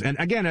take on this. And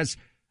again, as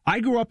I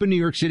grew up in New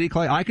York City,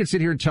 Clay, I could sit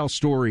here and tell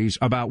stories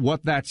about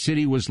what that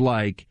city was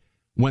like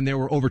when there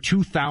were over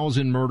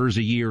 2,000 murders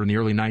a year in the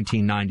early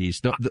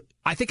 1990s.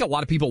 I think a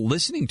lot of people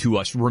listening to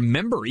us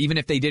remember, even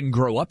if they didn't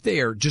grow up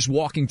there, just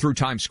walking through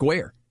Times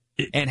Square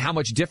and how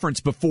much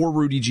difference before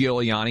Rudy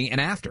Giuliani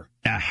and after.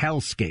 A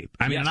hellscape.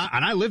 I mean, yes.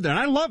 and I lived there, and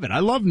I love it. I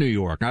love New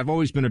York. I've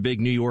always been a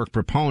big New York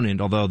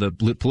proponent, although the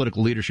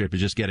political leadership is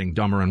just getting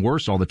dumber and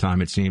worse all the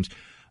time, it seems.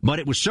 But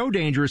it was so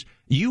dangerous.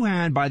 You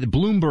had, by the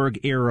Bloomberg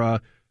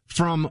era,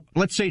 from,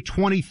 let's say,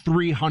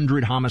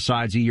 2,300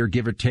 homicides a year,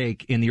 give or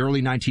take, in the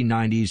early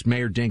 1990s,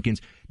 Mayor Dinkins,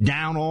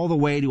 down all the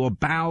way to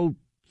about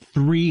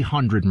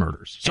 300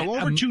 murders. So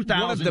over 2,000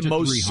 one of the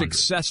most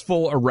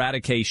successful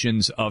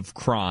eradications of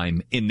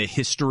crime in the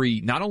history,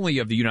 not only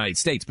of the United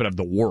States, but of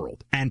the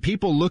world. And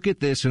people look at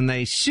this and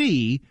they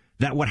see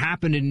that what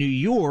happened in New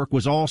York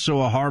was also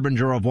a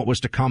harbinger of what was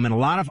to come in a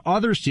lot of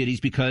other cities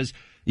because,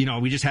 you know,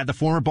 we just had the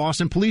former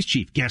Boston police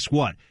chief. Guess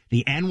what?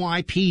 The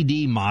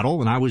NYPD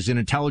model, and I was an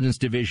intelligence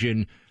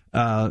division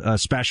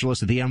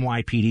specialist at the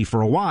NYPD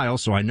for a while,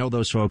 so I know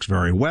those folks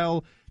very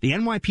well. The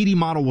NYPD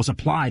model was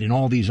applied in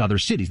all these other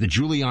cities, the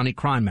Giuliani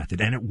crime method,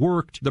 and it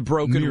worked. The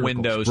broken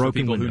windows for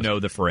people who know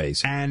the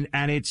phrase. And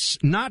it's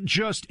not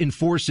just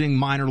enforcing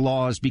minor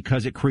laws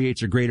because it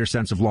creates a greater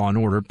sense of law and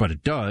order, but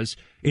it does.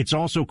 It's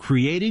also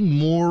creating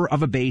more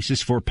of a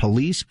basis for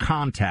police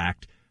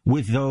contact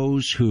with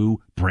those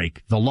who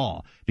break the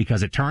law.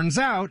 Because it turns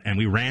out, and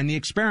we ran the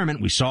experiment,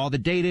 we saw the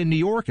data in New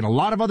York and a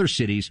lot of other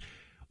cities,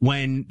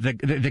 when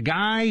the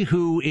guy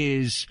who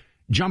is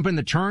jumping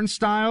the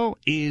turnstile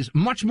is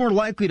much more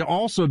likely to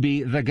also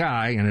be the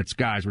guy, and it's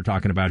guys we're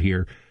talking about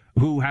here,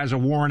 who has a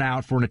warrant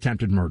out for an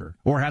attempted murder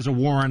or has a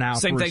warrant out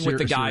Same for thing with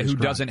the guy who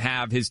doesn't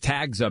have his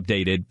tags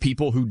updated.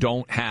 People who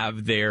don't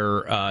have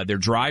their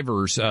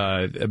driver's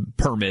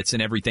permits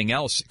and everything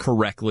else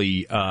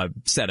correctly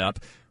set up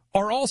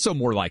are also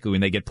more likely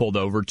when they get pulled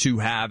over to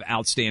have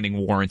outstanding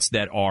warrants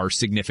that are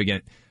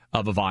significant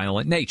of a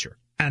violent nature.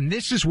 And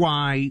this is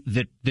why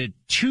the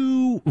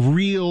two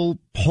real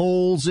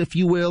polls, if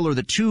you will, or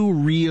the two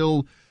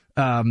real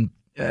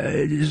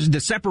the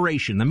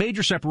separation, the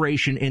major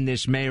separation in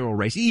this mayoral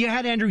race. You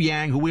had Andrew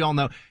Yang, who we all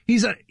know.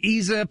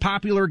 He's a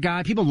popular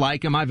guy. People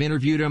like him. I've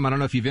interviewed him. I don't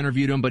know if you've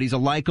interviewed him, but he's a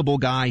likable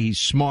guy. He's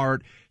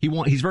smart.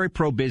 He's very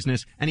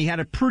pro-business, and he had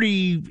a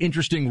pretty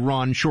interesting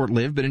run,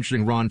 short-lived, but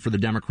interesting run for the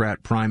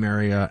Democrat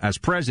primary as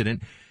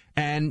president.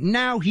 And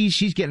now he's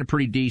getting a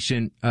pretty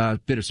decent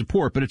bit of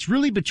support, but it's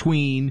really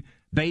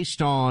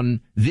based on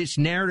this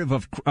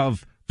narrative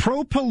of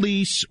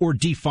pro-police or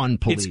defund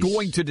police? It's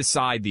going to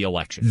decide the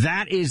election.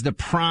 That is the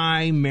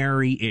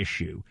primary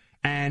issue.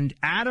 And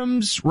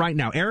Adams, right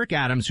now, Eric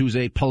Adams, who's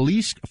a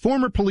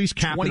former police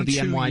captain of the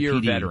NYPD.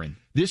 22-year veteran.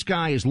 This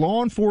guy is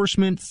law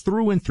enforcement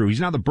through and through.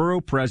 He's now the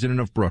borough president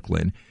of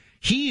Brooklyn.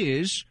 He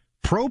is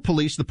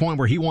pro-police to the point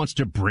where he wants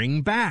to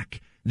bring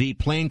back the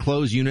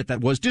plainclothes unit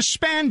that was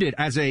disbanded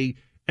as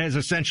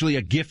essentially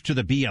a gift to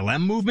the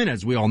BLM movement.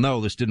 As we all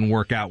know, this didn't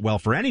work out well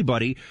for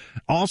anybody.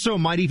 Also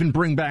might even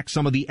bring back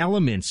some of the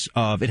elements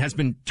of, it has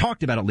been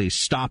talked about at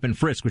least, stop and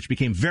frisk, which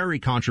became very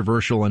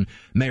controversial and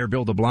Mayor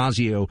Bill de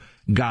Blasio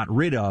got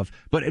rid of.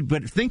 But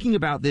thinking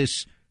about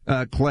this,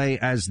 Clay,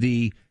 as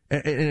in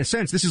a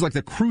sense, this is like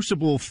the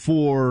crucible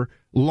for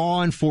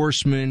law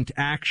enforcement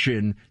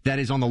action that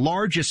is on the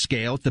largest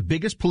scale. It's the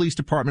biggest police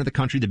department of the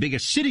country, the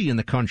biggest city in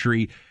the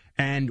country.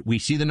 And we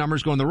see the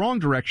numbers go in the wrong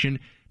direction.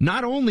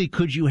 Not only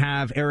could you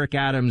have Eric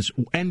Adams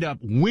end up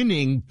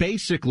winning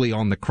basically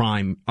on the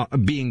crime,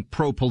 being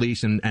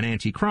pro-police and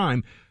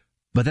anti-crime,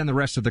 but then the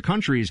rest of the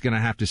country is going to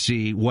have to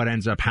see what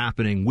ends up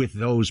happening with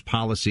those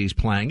policies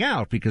playing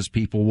out, because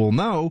people will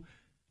know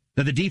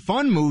that the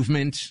defund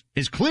movement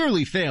is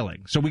clearly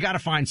failing. So we got to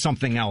find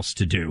something else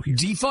to do here.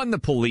 Defund the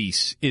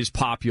police is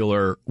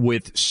popular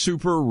with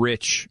super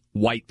rich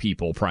white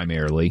people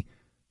primarily,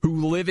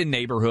 who live in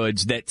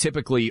neighborhoods that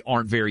typically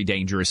aren't very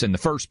dangerous in the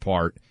first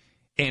part,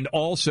 and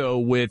also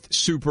with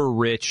super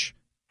rich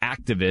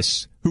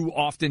activists who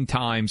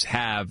oftentimes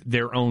have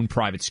their own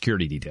private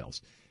security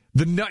details.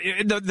 The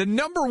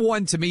number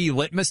one, to me,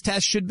 litmus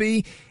test should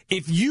be,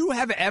 if you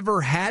have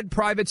ever had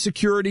private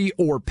security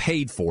or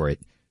paid for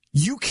it,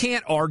 you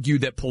can't argue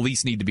that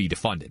police need to be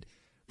defunded,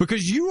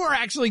 because you are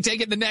actually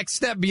taking the next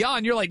step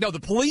beyond. You're like, no, the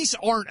police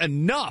aren't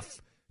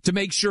enough to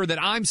make sure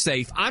that I'm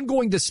safe. I'm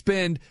going to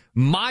spend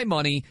my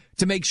money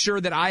to make sure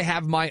that I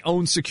have my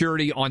own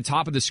security on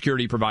top of the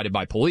security provided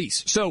by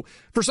police. So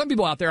for some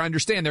people out there, I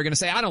understand they're going to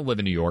say, I don't live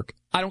in New York.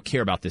 I don't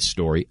care about this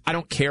story. I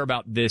don't care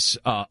about this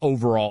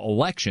overall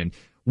election.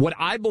 What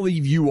I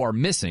believe you are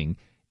missing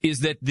is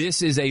that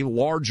this is a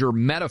larger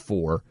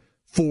metaphor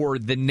for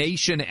the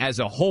nation as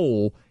a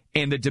whole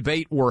and the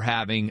debate we're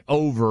having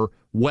over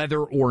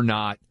whether or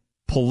not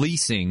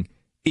policing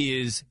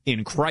is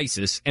in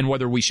crisis and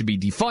whether we should be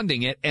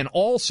defunding it. And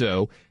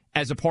also,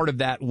 as a part of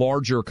that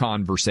larger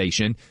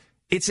conversation,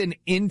 it's an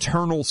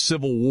internal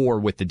civil war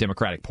with the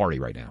Democratic Party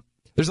right now.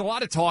 There's a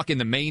lot of talk in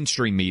the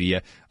mainstream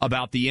media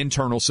about the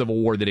internal civil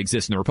war that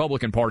exists in the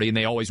Republican Party, and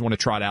they always want to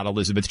trot out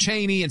Elizabeth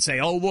Cheney and say,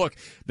 oh, look,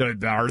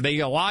 are they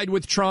allied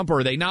with Trump or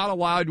are they not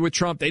allied with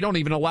Trump? They don't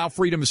even allow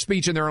freedom of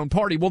speech in their own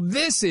party. Well,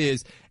 this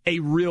is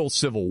a real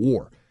civil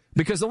war,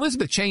 because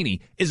Elizabeth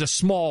Cheney is a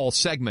small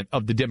segment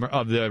of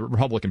the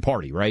Republican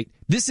Party, right?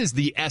 This is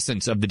the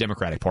essence of the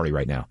Democratic Party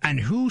right now. And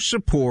who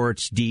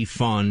supports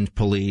defund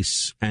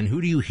police, and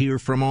who do you hear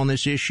from on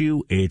this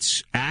issue?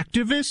 It's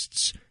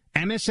activists,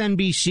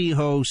 MSNBC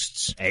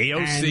hosts,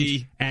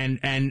 AOC,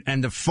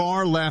 and the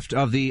far left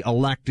of the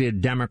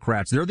elected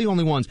Democrats. They're the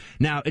only ones.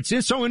 Now, it's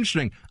just so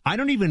interesting. I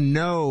don't even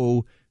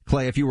know,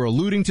 Clay, if you were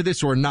alluding to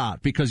this or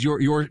not, because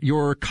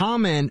your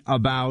comment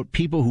about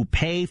people who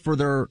pay for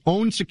their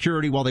own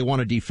security while they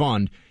want to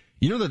defund,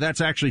 you know that's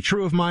actually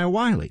true of Maya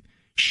Wiley.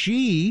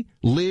 She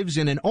lives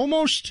in an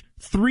almost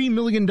 $3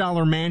 million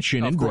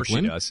mansion in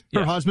Brooklyn. She does.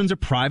 Her husband's a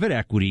private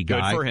equity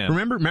guy. Good for him.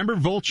 Remember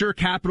Vulture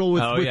Capital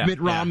with Mitt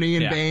Romney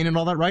and Bain and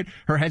all that, right?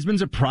 Her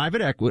husband's a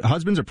private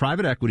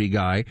equity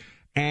guy,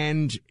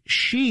 and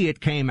she, it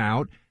came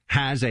out,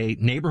 has a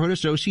neighborhood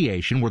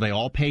association where they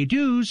all pay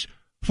dues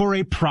for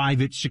a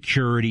private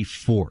security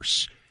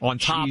force. On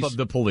top of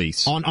the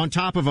police. On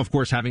top of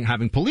course,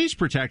 having police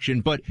protection,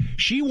 but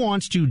she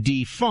wants to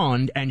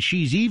defund, and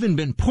she's even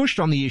been pushed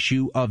on the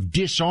issue of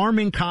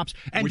disarming cops.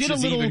 And which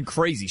is even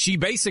crazy. She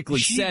basically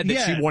said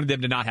that she wanted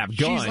them to not have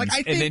guns,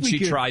 and then she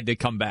tried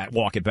to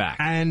walk it back.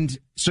 And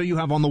so you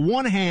have, on the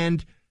one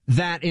hand,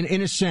 that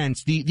in a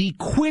sense, the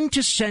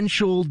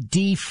quintessential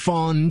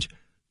defund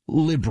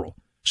liberal.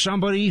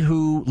 Somebody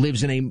who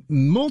lives in a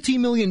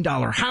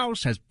multi-million-dollar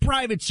house, has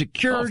private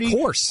security. Of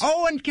course.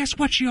 Oh, and guess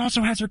what? She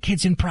also has her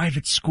kids in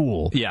private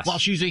school. Yes. While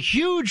she's a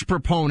huge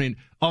proponent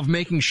of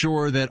making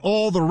sure that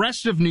all the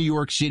rest of New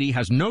York City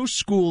has no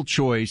school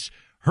choice,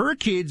 her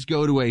kids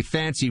go to a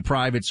fancy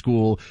private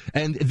school.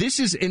 And this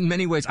is, in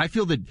many ways, I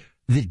feel that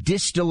the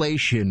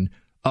distillation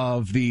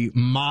of the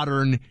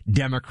modern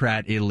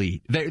Democrat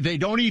elite. They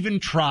don't even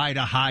try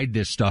to hide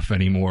this stuff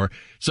anymore.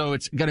 So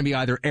it's going to be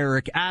either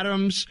Eric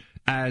Adams,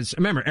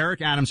 remember,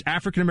 Eric Adams,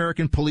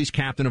 African-American police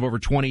captain of over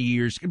 20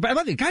 years. By the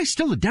way, the guy's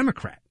still a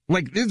Democrat.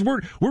 Like,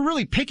 we're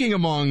really picking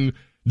among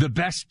the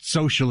best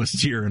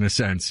socialists here, in a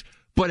sense.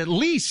 But at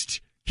least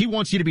he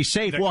wants you to be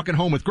safe walking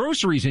home with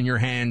groceries in your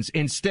hands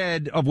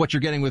instead of what you're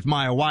getting with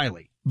Maya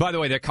Wiley. By the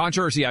way, the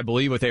controversy, I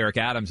believe, with Eric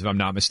Adams, if I'm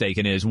not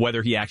mistaken, is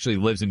whether he actually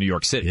lives in New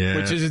York City,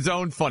 which is its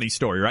own funny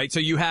story, right?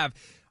 So you have,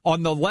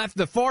 on the left,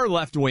 the far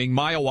left wing,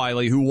 Maya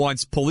Wiley, who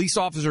wants police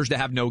officers to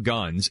have no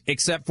guns,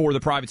 except for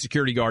the private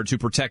security guards who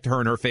protect her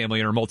and her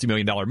family in her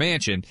multi-million-dollar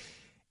mansion.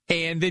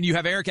 And then you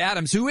have Eric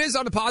Adams, who is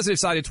on the positive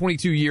side a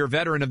 22-year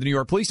veteran of the New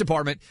York Police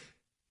Department,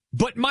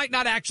 but might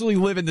not actually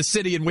live in the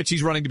city in which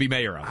he's running to be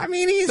mayor of. I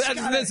mean,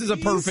 this is a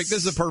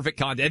perfect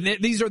content.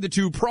 And these are the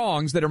two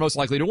prongs that are most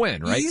likely to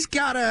win, right? He's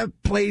got a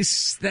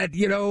place that,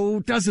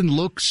 doesn't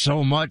look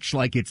so much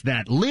like it's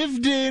that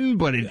lived in,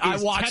 but it is I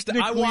watched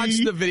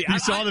the video. You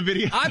saw the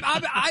video?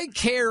 I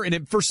care,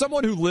 and for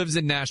someone who lives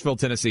in Nashville,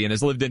 Tennessee, and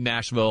has lived in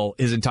Nashville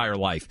his entire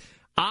life,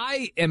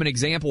 I am an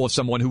example of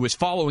someone who was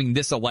following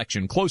this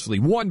election closely.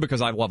 One,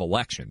 because I love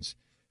elections.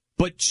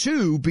 But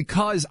two,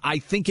 because I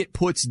think it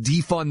puts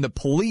defund the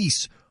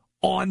police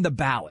on the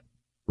ballot,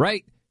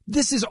 right?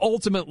 This is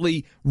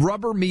ultimately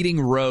rubber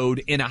meeting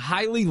road in a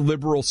highly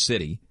liberal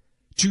city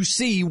to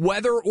see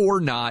whether or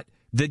not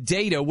the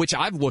data, which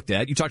I've looked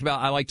at, you talked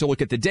about I like to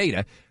look at the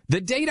data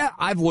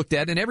I've looked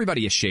at and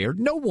everybody has shared,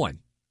 no one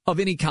of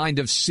any kind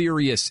of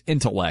serious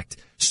intellect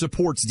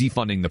supports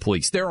defunding the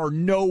police. There are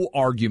no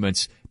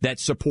arguments that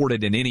support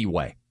it in any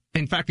way.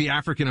 In fact, the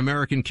African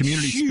American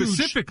community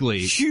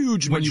specifically,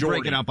 huge when you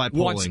break it out by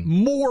polling,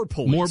 more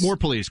police. More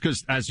police,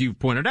 because as you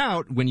pointed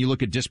out, when you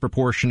look at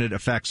disproportionate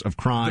effects of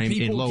crime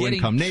in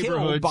low-income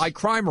neighborhoods, by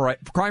crime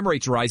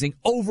rates rising,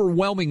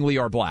 overwhelmingly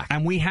are black.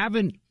 And we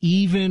haven't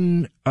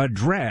even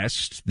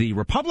addressed the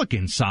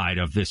Republican side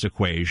of this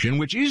equation,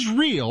 which is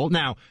real.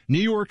 Now, New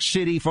York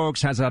City,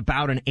 folks, has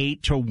about an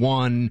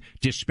 8-to-1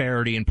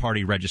 disparity in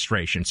party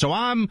registration. So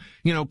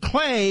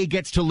Clay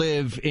gets to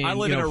live in, I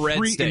live in a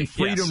red state, in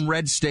Freedom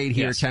Red State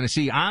here in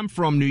Tennessee. I'm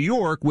from New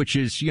York, which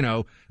is,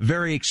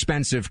 very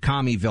expensive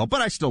commie-ville,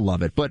 but I still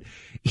love it. But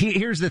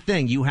here's the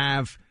thing. You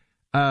have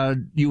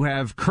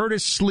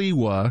Curtis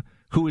Sliwa,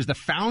 who is the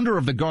founder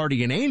of the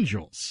Guardian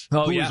Angels,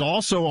 who is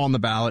also on the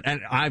ballot.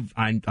 And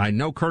I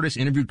know Curtis,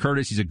 interviewed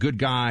Curtis. He's a good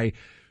guy.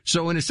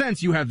 So in a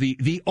sense, you have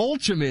the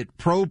ultimate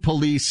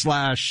pro-police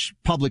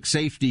 / public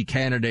safety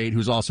candidate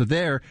who's also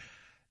there.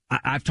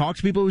 I've talked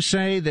to people who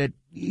say that,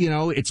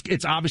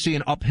 it's obviously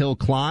an uphill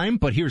climb,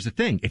 but here's the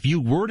thing. If you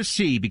were to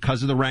see,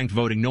 because of the ranked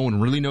voting, no one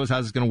really knows how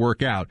this is going to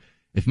work out.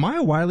 If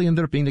Maya Wiley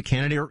ended up being the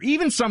candidate, or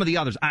even some of the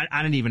others,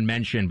 I didn't even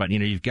mention, but,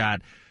 you've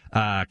got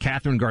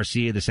Catherine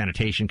Garcia, the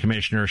sanitation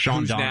commissioner,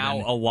 Sean Donovan. Who's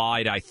now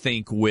allied, I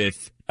think,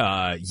 with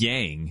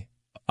Yang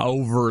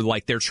over,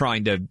 they're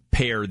trying to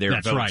pair their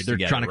votes together. That's right.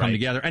 They're trying to come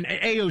together. And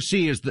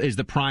AOC is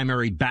the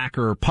primary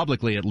backer,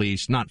 publicly at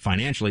least, not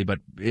financially, but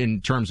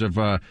in terms of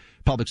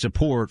public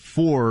support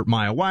for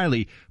Maya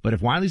Wiley. But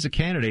if Wiley's a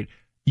candidate,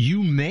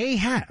 you may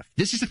have,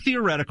 this is a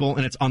theoretical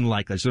and it's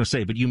unlikely, I was going to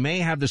say, but you may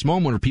have this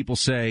moment where people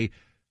say,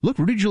 look,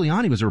 Rudy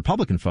Giuliani was a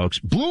Republican, folks.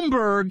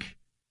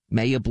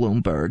 Mayor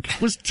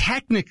Bloomberg was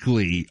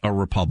technically a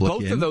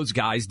Republican. Both of those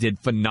guys did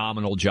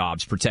phenomenal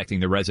jobs protecting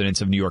the residents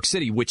of New York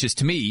City, which is,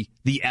 to me,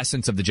 the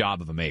essence of the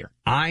job of a mayor.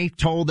 I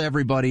told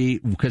everybody,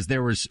 because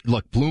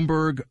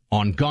Bloomberg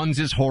on guns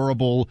is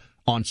horrible.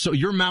 So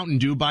your Mountain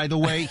Dew, by the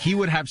way, he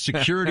would have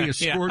security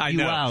escort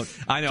you out.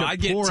 I know.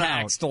 I'd get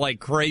taxed like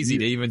crazy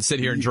to even sit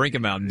here and drink a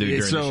Mountain Dew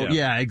during the show.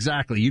 Yeah,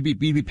 exactly. You'd be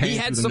paying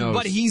through the nose.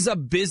 But he's a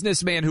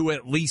businessman who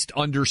at least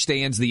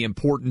understands the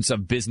importance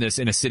of business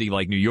in a city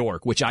like New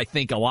York, which I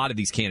think a lot of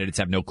these candidates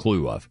have no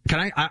clue of.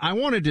 I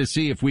wanted to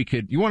see if we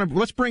could.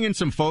 Let's bring in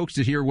some folks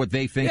to hear what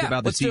they think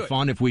about the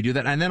defund if we do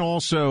that, and then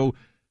also.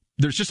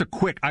 There's just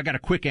I got a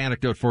quick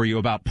anecdote for you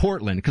about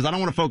Portland, because I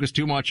don't want to focus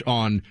too much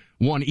on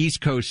one East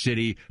Coast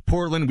city.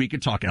 Portland, we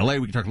could talk LA,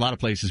 we could talk a lot of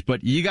places,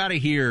 but you got to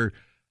hear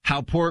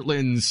how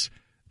Portland's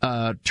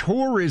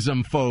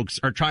tourism folks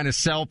are trying to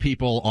sell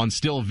people on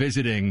still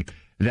visiting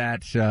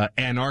that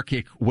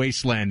anarchic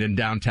wasteland in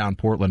downtown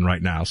Portland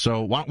right now.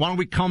 So why don't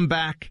we come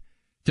back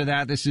to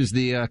that? This is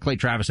the Clay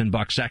Travis and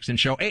Buck Sexton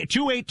Show.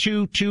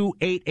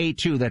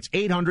 282-2882. That's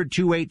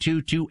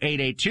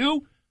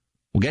 800-282-2882.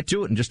 We'll get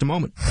to it in just a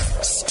moment.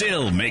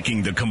 Still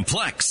making the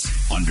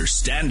complex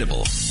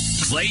understandable.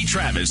 Clay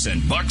Travis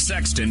and Buck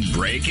Sexton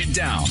break it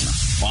down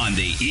on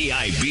the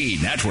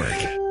EIB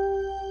Network.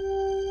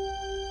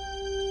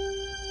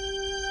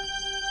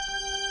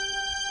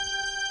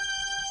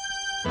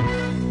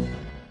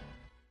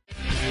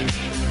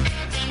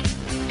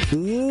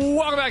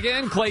 Welcome back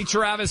in. Clay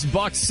Travis,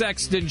 Buck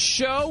Sexton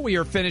Show. We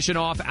are finishing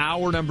off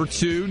hour number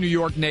 2. New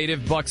York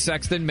native Buck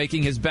Sexton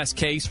making his best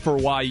case for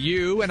why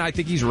you, and I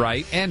think he's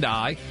right, and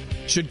I,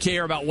 should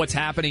care about what's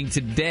happening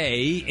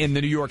today in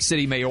the New York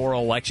City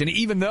mayoral election,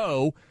 even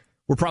though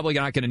we're probably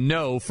not going to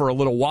know for a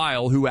little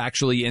while who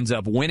actually ends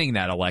up winning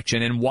that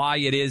election and why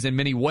it is in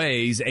many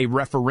ways a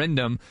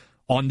referendum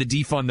on the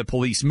defund the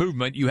police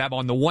movement. You have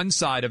on the one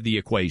side of the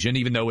equation,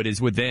 even though it is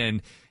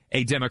within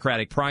a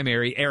Democratic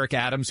primary, Eric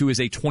Adams, who is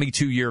a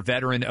 22-year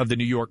veteran of the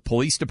New York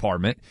Police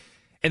Department.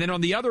 And then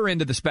on the other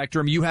end of the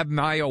spectrum, you have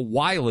Maya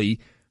Wiley,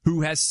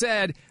 who has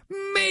said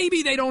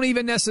maybe they don't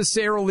even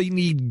necessarily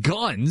need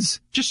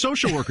guns. Just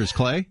social workers,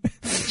 Clay.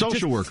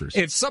 Social workers.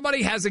 If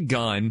somebody has a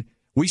gun,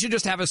 we should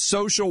just have a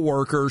social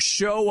worker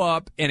show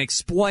up and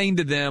explain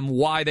to them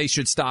why they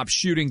should stop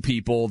shooting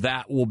people.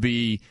 That will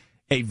be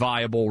a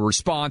viable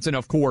response. And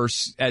of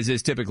course, as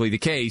is typically the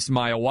case,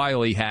 Maya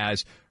Wiley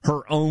has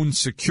her own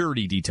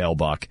security detail,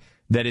 Buck,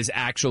 that is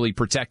actually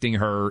protecting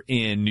her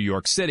in New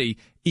York City,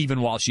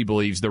 even while she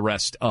believes the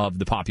rest of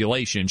the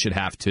population should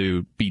have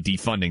to be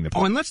defunding the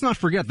police. Oh, and let's not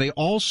forget, they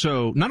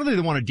also, not only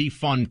do they want to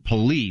defund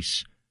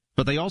police,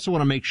 but they also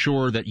want to make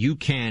sure that you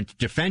can't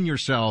defend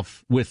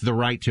yourself with the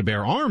right to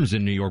bear arms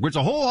in New York, which is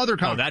a whole other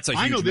that's a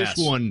huge I know mess.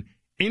 This one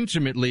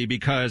intimately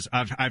because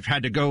I've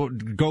had to go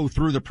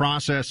through the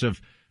process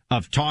of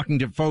talking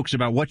to folks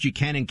about what you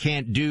can and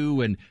can't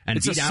do, and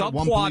it's a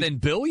subplot in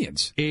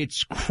billions.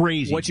 It's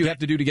crazy. What you have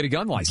to do to get a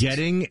gun license.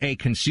 Getting a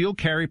concealed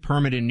carry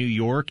permit in New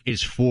York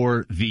is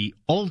for the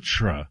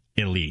ultra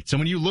elite. So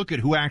when you look at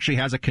who actually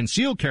has a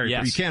concealed carry,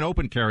 you can't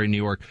open carry in New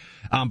York.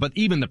 But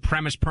even the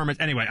premise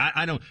permits. Anyway,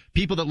 I don't.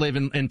 People that live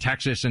in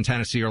Texas and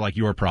Tennessee are like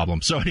your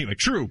problem. So anyway,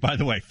 true. By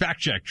the way, fact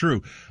check,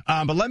 true.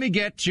 But let me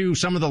get to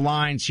some of the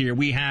lines here.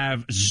 We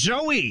have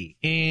Zoe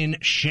in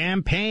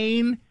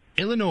Champaign,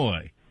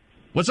 Illinois.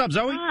 What's up,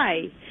 Zoe?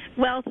 Hi.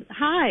 Well,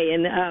 hi,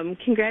 and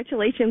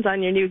congratulations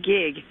on your new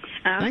gig.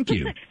 Thank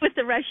you. With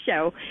the Rush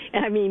Show.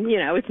 I mean,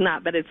 it's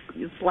not, but it's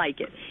like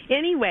it.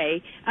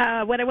 Anyway,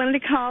 what I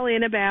wanted to call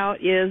in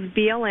about is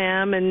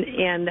BLM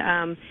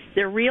and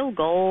their real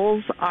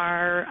goals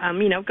are,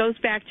 goes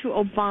back to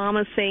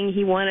Obama saying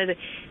he wanted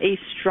a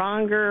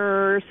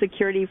stronger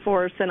security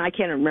force, and I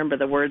can't remember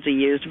the words he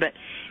used. But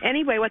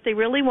anyway, what they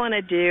really want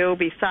to do,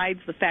 besides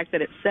the fact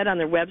that it said on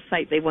their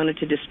website they wanted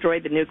to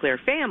destroy the nuclear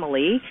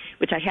family,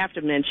 which I have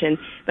to mention,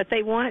 but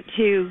they want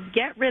to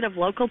get rid of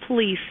local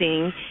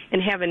policing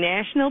and have a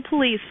national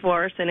police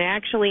force, and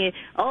actually,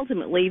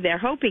 ultimately, they're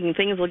hoping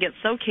things will get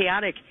so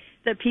chaotic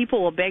that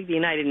people will beg the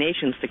United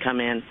Nations to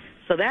come in.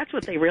 So that's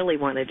what they really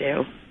want to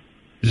do.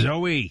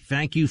 Zoe,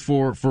 thank you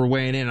for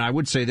weighing in. I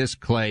would say this,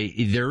 Clay,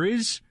 there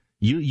is,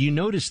 you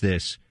notice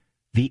this,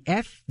 the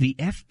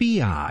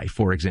FBI,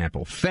 for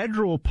example,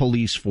 federal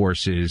police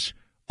forces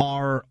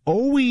are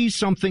always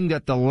something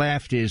that the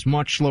left is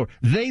much slower.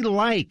 They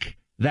like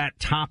that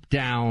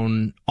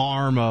top-down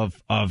arm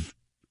of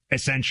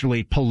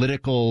essentially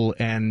political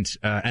and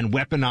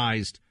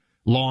weaponized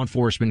law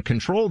enforcement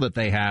control that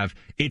they have.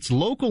 It's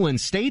local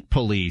and state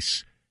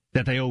police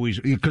that they always,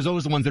 because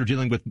those are the ones that are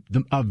dealing with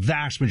a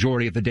vast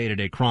majority of the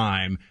day-to-day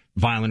crime,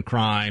 violent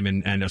crime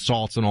and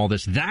assaults and all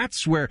this.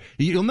 That's where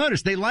you'll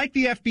notice they like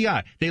the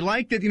FBI. They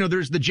like that,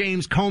 there's the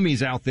James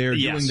Comeys out there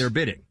doing their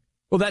bidding.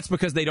 Well, that's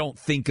because they don't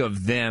think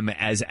of them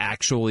as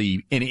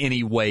actually in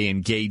any way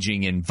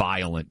engaging in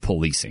violent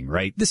policing,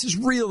 right? This is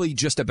really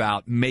just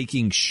about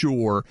making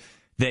sure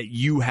that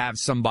you have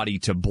somebody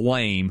to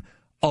blame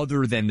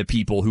other than the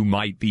people who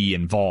might be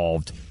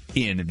involved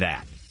in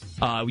that.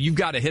 You've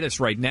got to hit us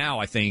right now,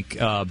 I think,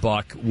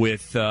 Buck,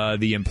 with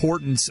the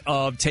importance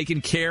of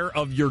taking care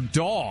of your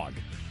dog,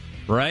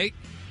 right?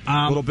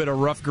 A little bit of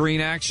rough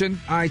green action.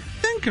 I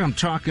think I'm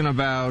talking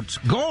about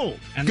gold.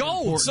 And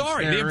gold,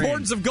 the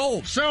importance of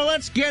gold. So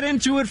let's get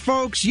into it,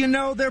 folks.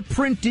 They're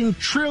printing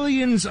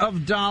trillions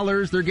of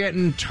dollars. They're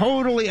getting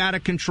totally out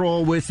of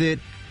control with it.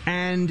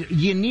 And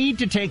you need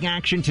to take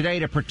action today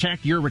to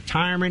protect your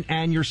retirement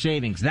and your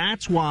savings.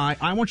 That's why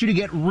I want you to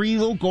get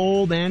real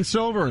gold and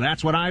silver.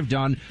 That's what I've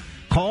done.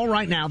 Call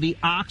right now the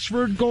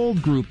Oxford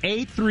Gold Group,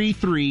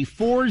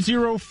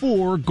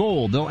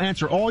 833-404-GOLD. They'll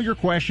answer all your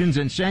questions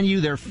and send you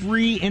their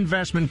free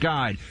investment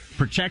guide.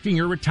 Protecting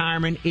your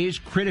retirement is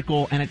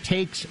critical, and it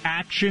takes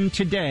action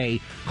today.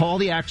 Call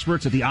the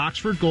experts at the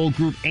Oxford Gold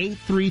Group,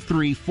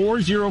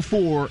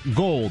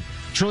 833-404-GOLD.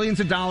 Trillions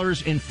of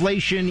dollars,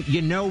 inflation.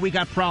 We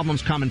got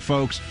problems coming,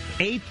 folks.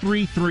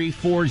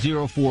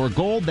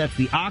 833-404-GOLD. That's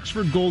the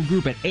Oxford Gold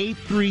Group at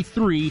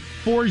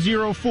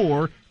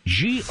 833-404-GOLD.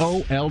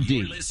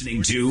 You're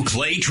listening to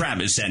Clay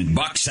Travis and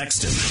Buck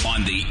Sexton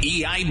on the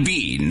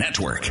EIB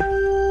Network.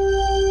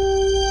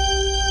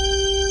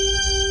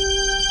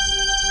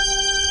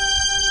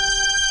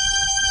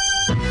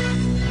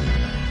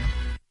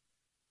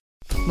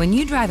 When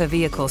you drive a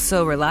vehicle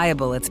so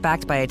reliable it's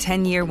backed by a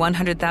 10-year,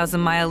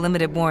 100,000-mile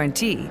limited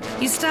warranty,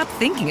 you stop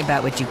thinking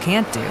about what you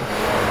can't do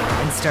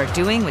and start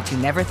doing what you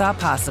never thought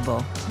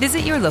possible.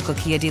 Visit your local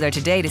Kia dealer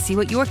today to see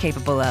what you're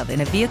capable of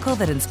in a vehicle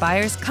that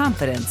inspires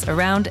confidence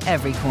around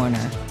every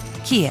corner.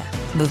 Kia,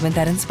 movement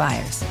that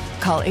inspires.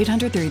 Call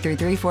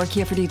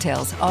 800-333-4KIA for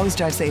details. Always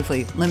drive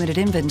safely. Limited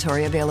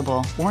inventory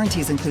available.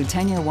 Warranties include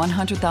 10-year,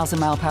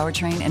 100,000-mile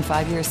powertrain and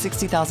 5-year,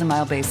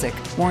 60,000-mile basic.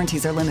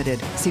 Warranties are limited.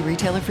 See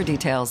retailer for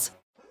details.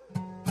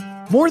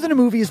 More Than a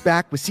Movie is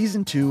back with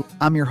Season 2.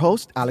 I'm your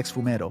host, Alex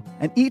Fumero,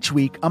 and each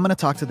week I'm going to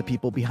talk to the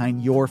people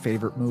behind your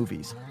favorite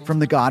movies. From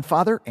The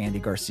Godfather, Andy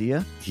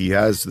Garcia. He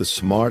has the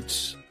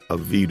smarts of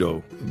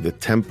Vito, the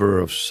temper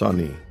of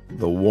Sonny,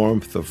 the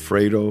warmth of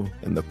Fredo,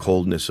 and the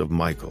coldness of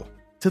Michael.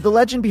 To the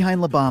legend behind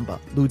La Bamba,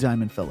 Lou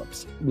Diamond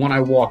Phillips. When I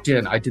walked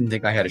in, I didn't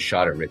think I had a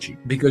shot at Richie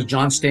because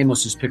John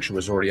Stamos' picture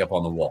was already up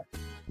on the wall.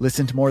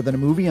 Listen to More Than a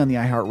Movie on the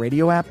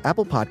iHeartRadio app,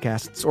 Apple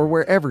Podcasts, or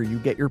wherever you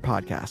get your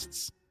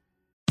podcasts.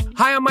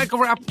 Hi, I'm Michael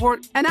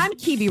Rappaport. And I'm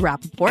Kibi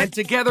Rappaport. And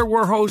together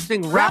we're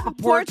hosting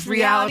Rappaport's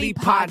Reality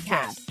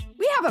Podcast.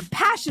 We have a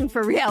passion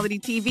for reality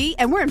TV,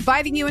 and we're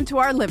inviting you into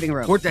our living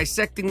room. We're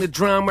dissecting the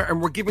drama,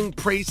 and we're giving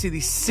praise to the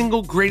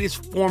single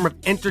greatest form of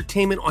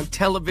entertainment on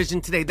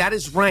television today. That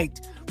is right.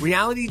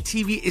 Reality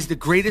TV is the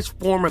greatest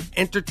form of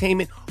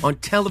entertainment on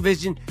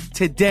television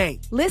today.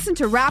 Listen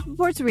to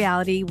Rappaport's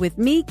Reality with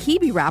me,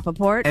 Kibi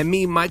Rappaport. And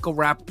me, Michael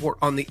Rappaport,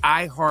 on the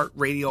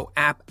iHeartRadio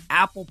app,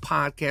 Apple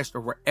Podcast,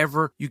 or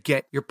wherever you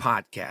get your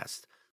podcast.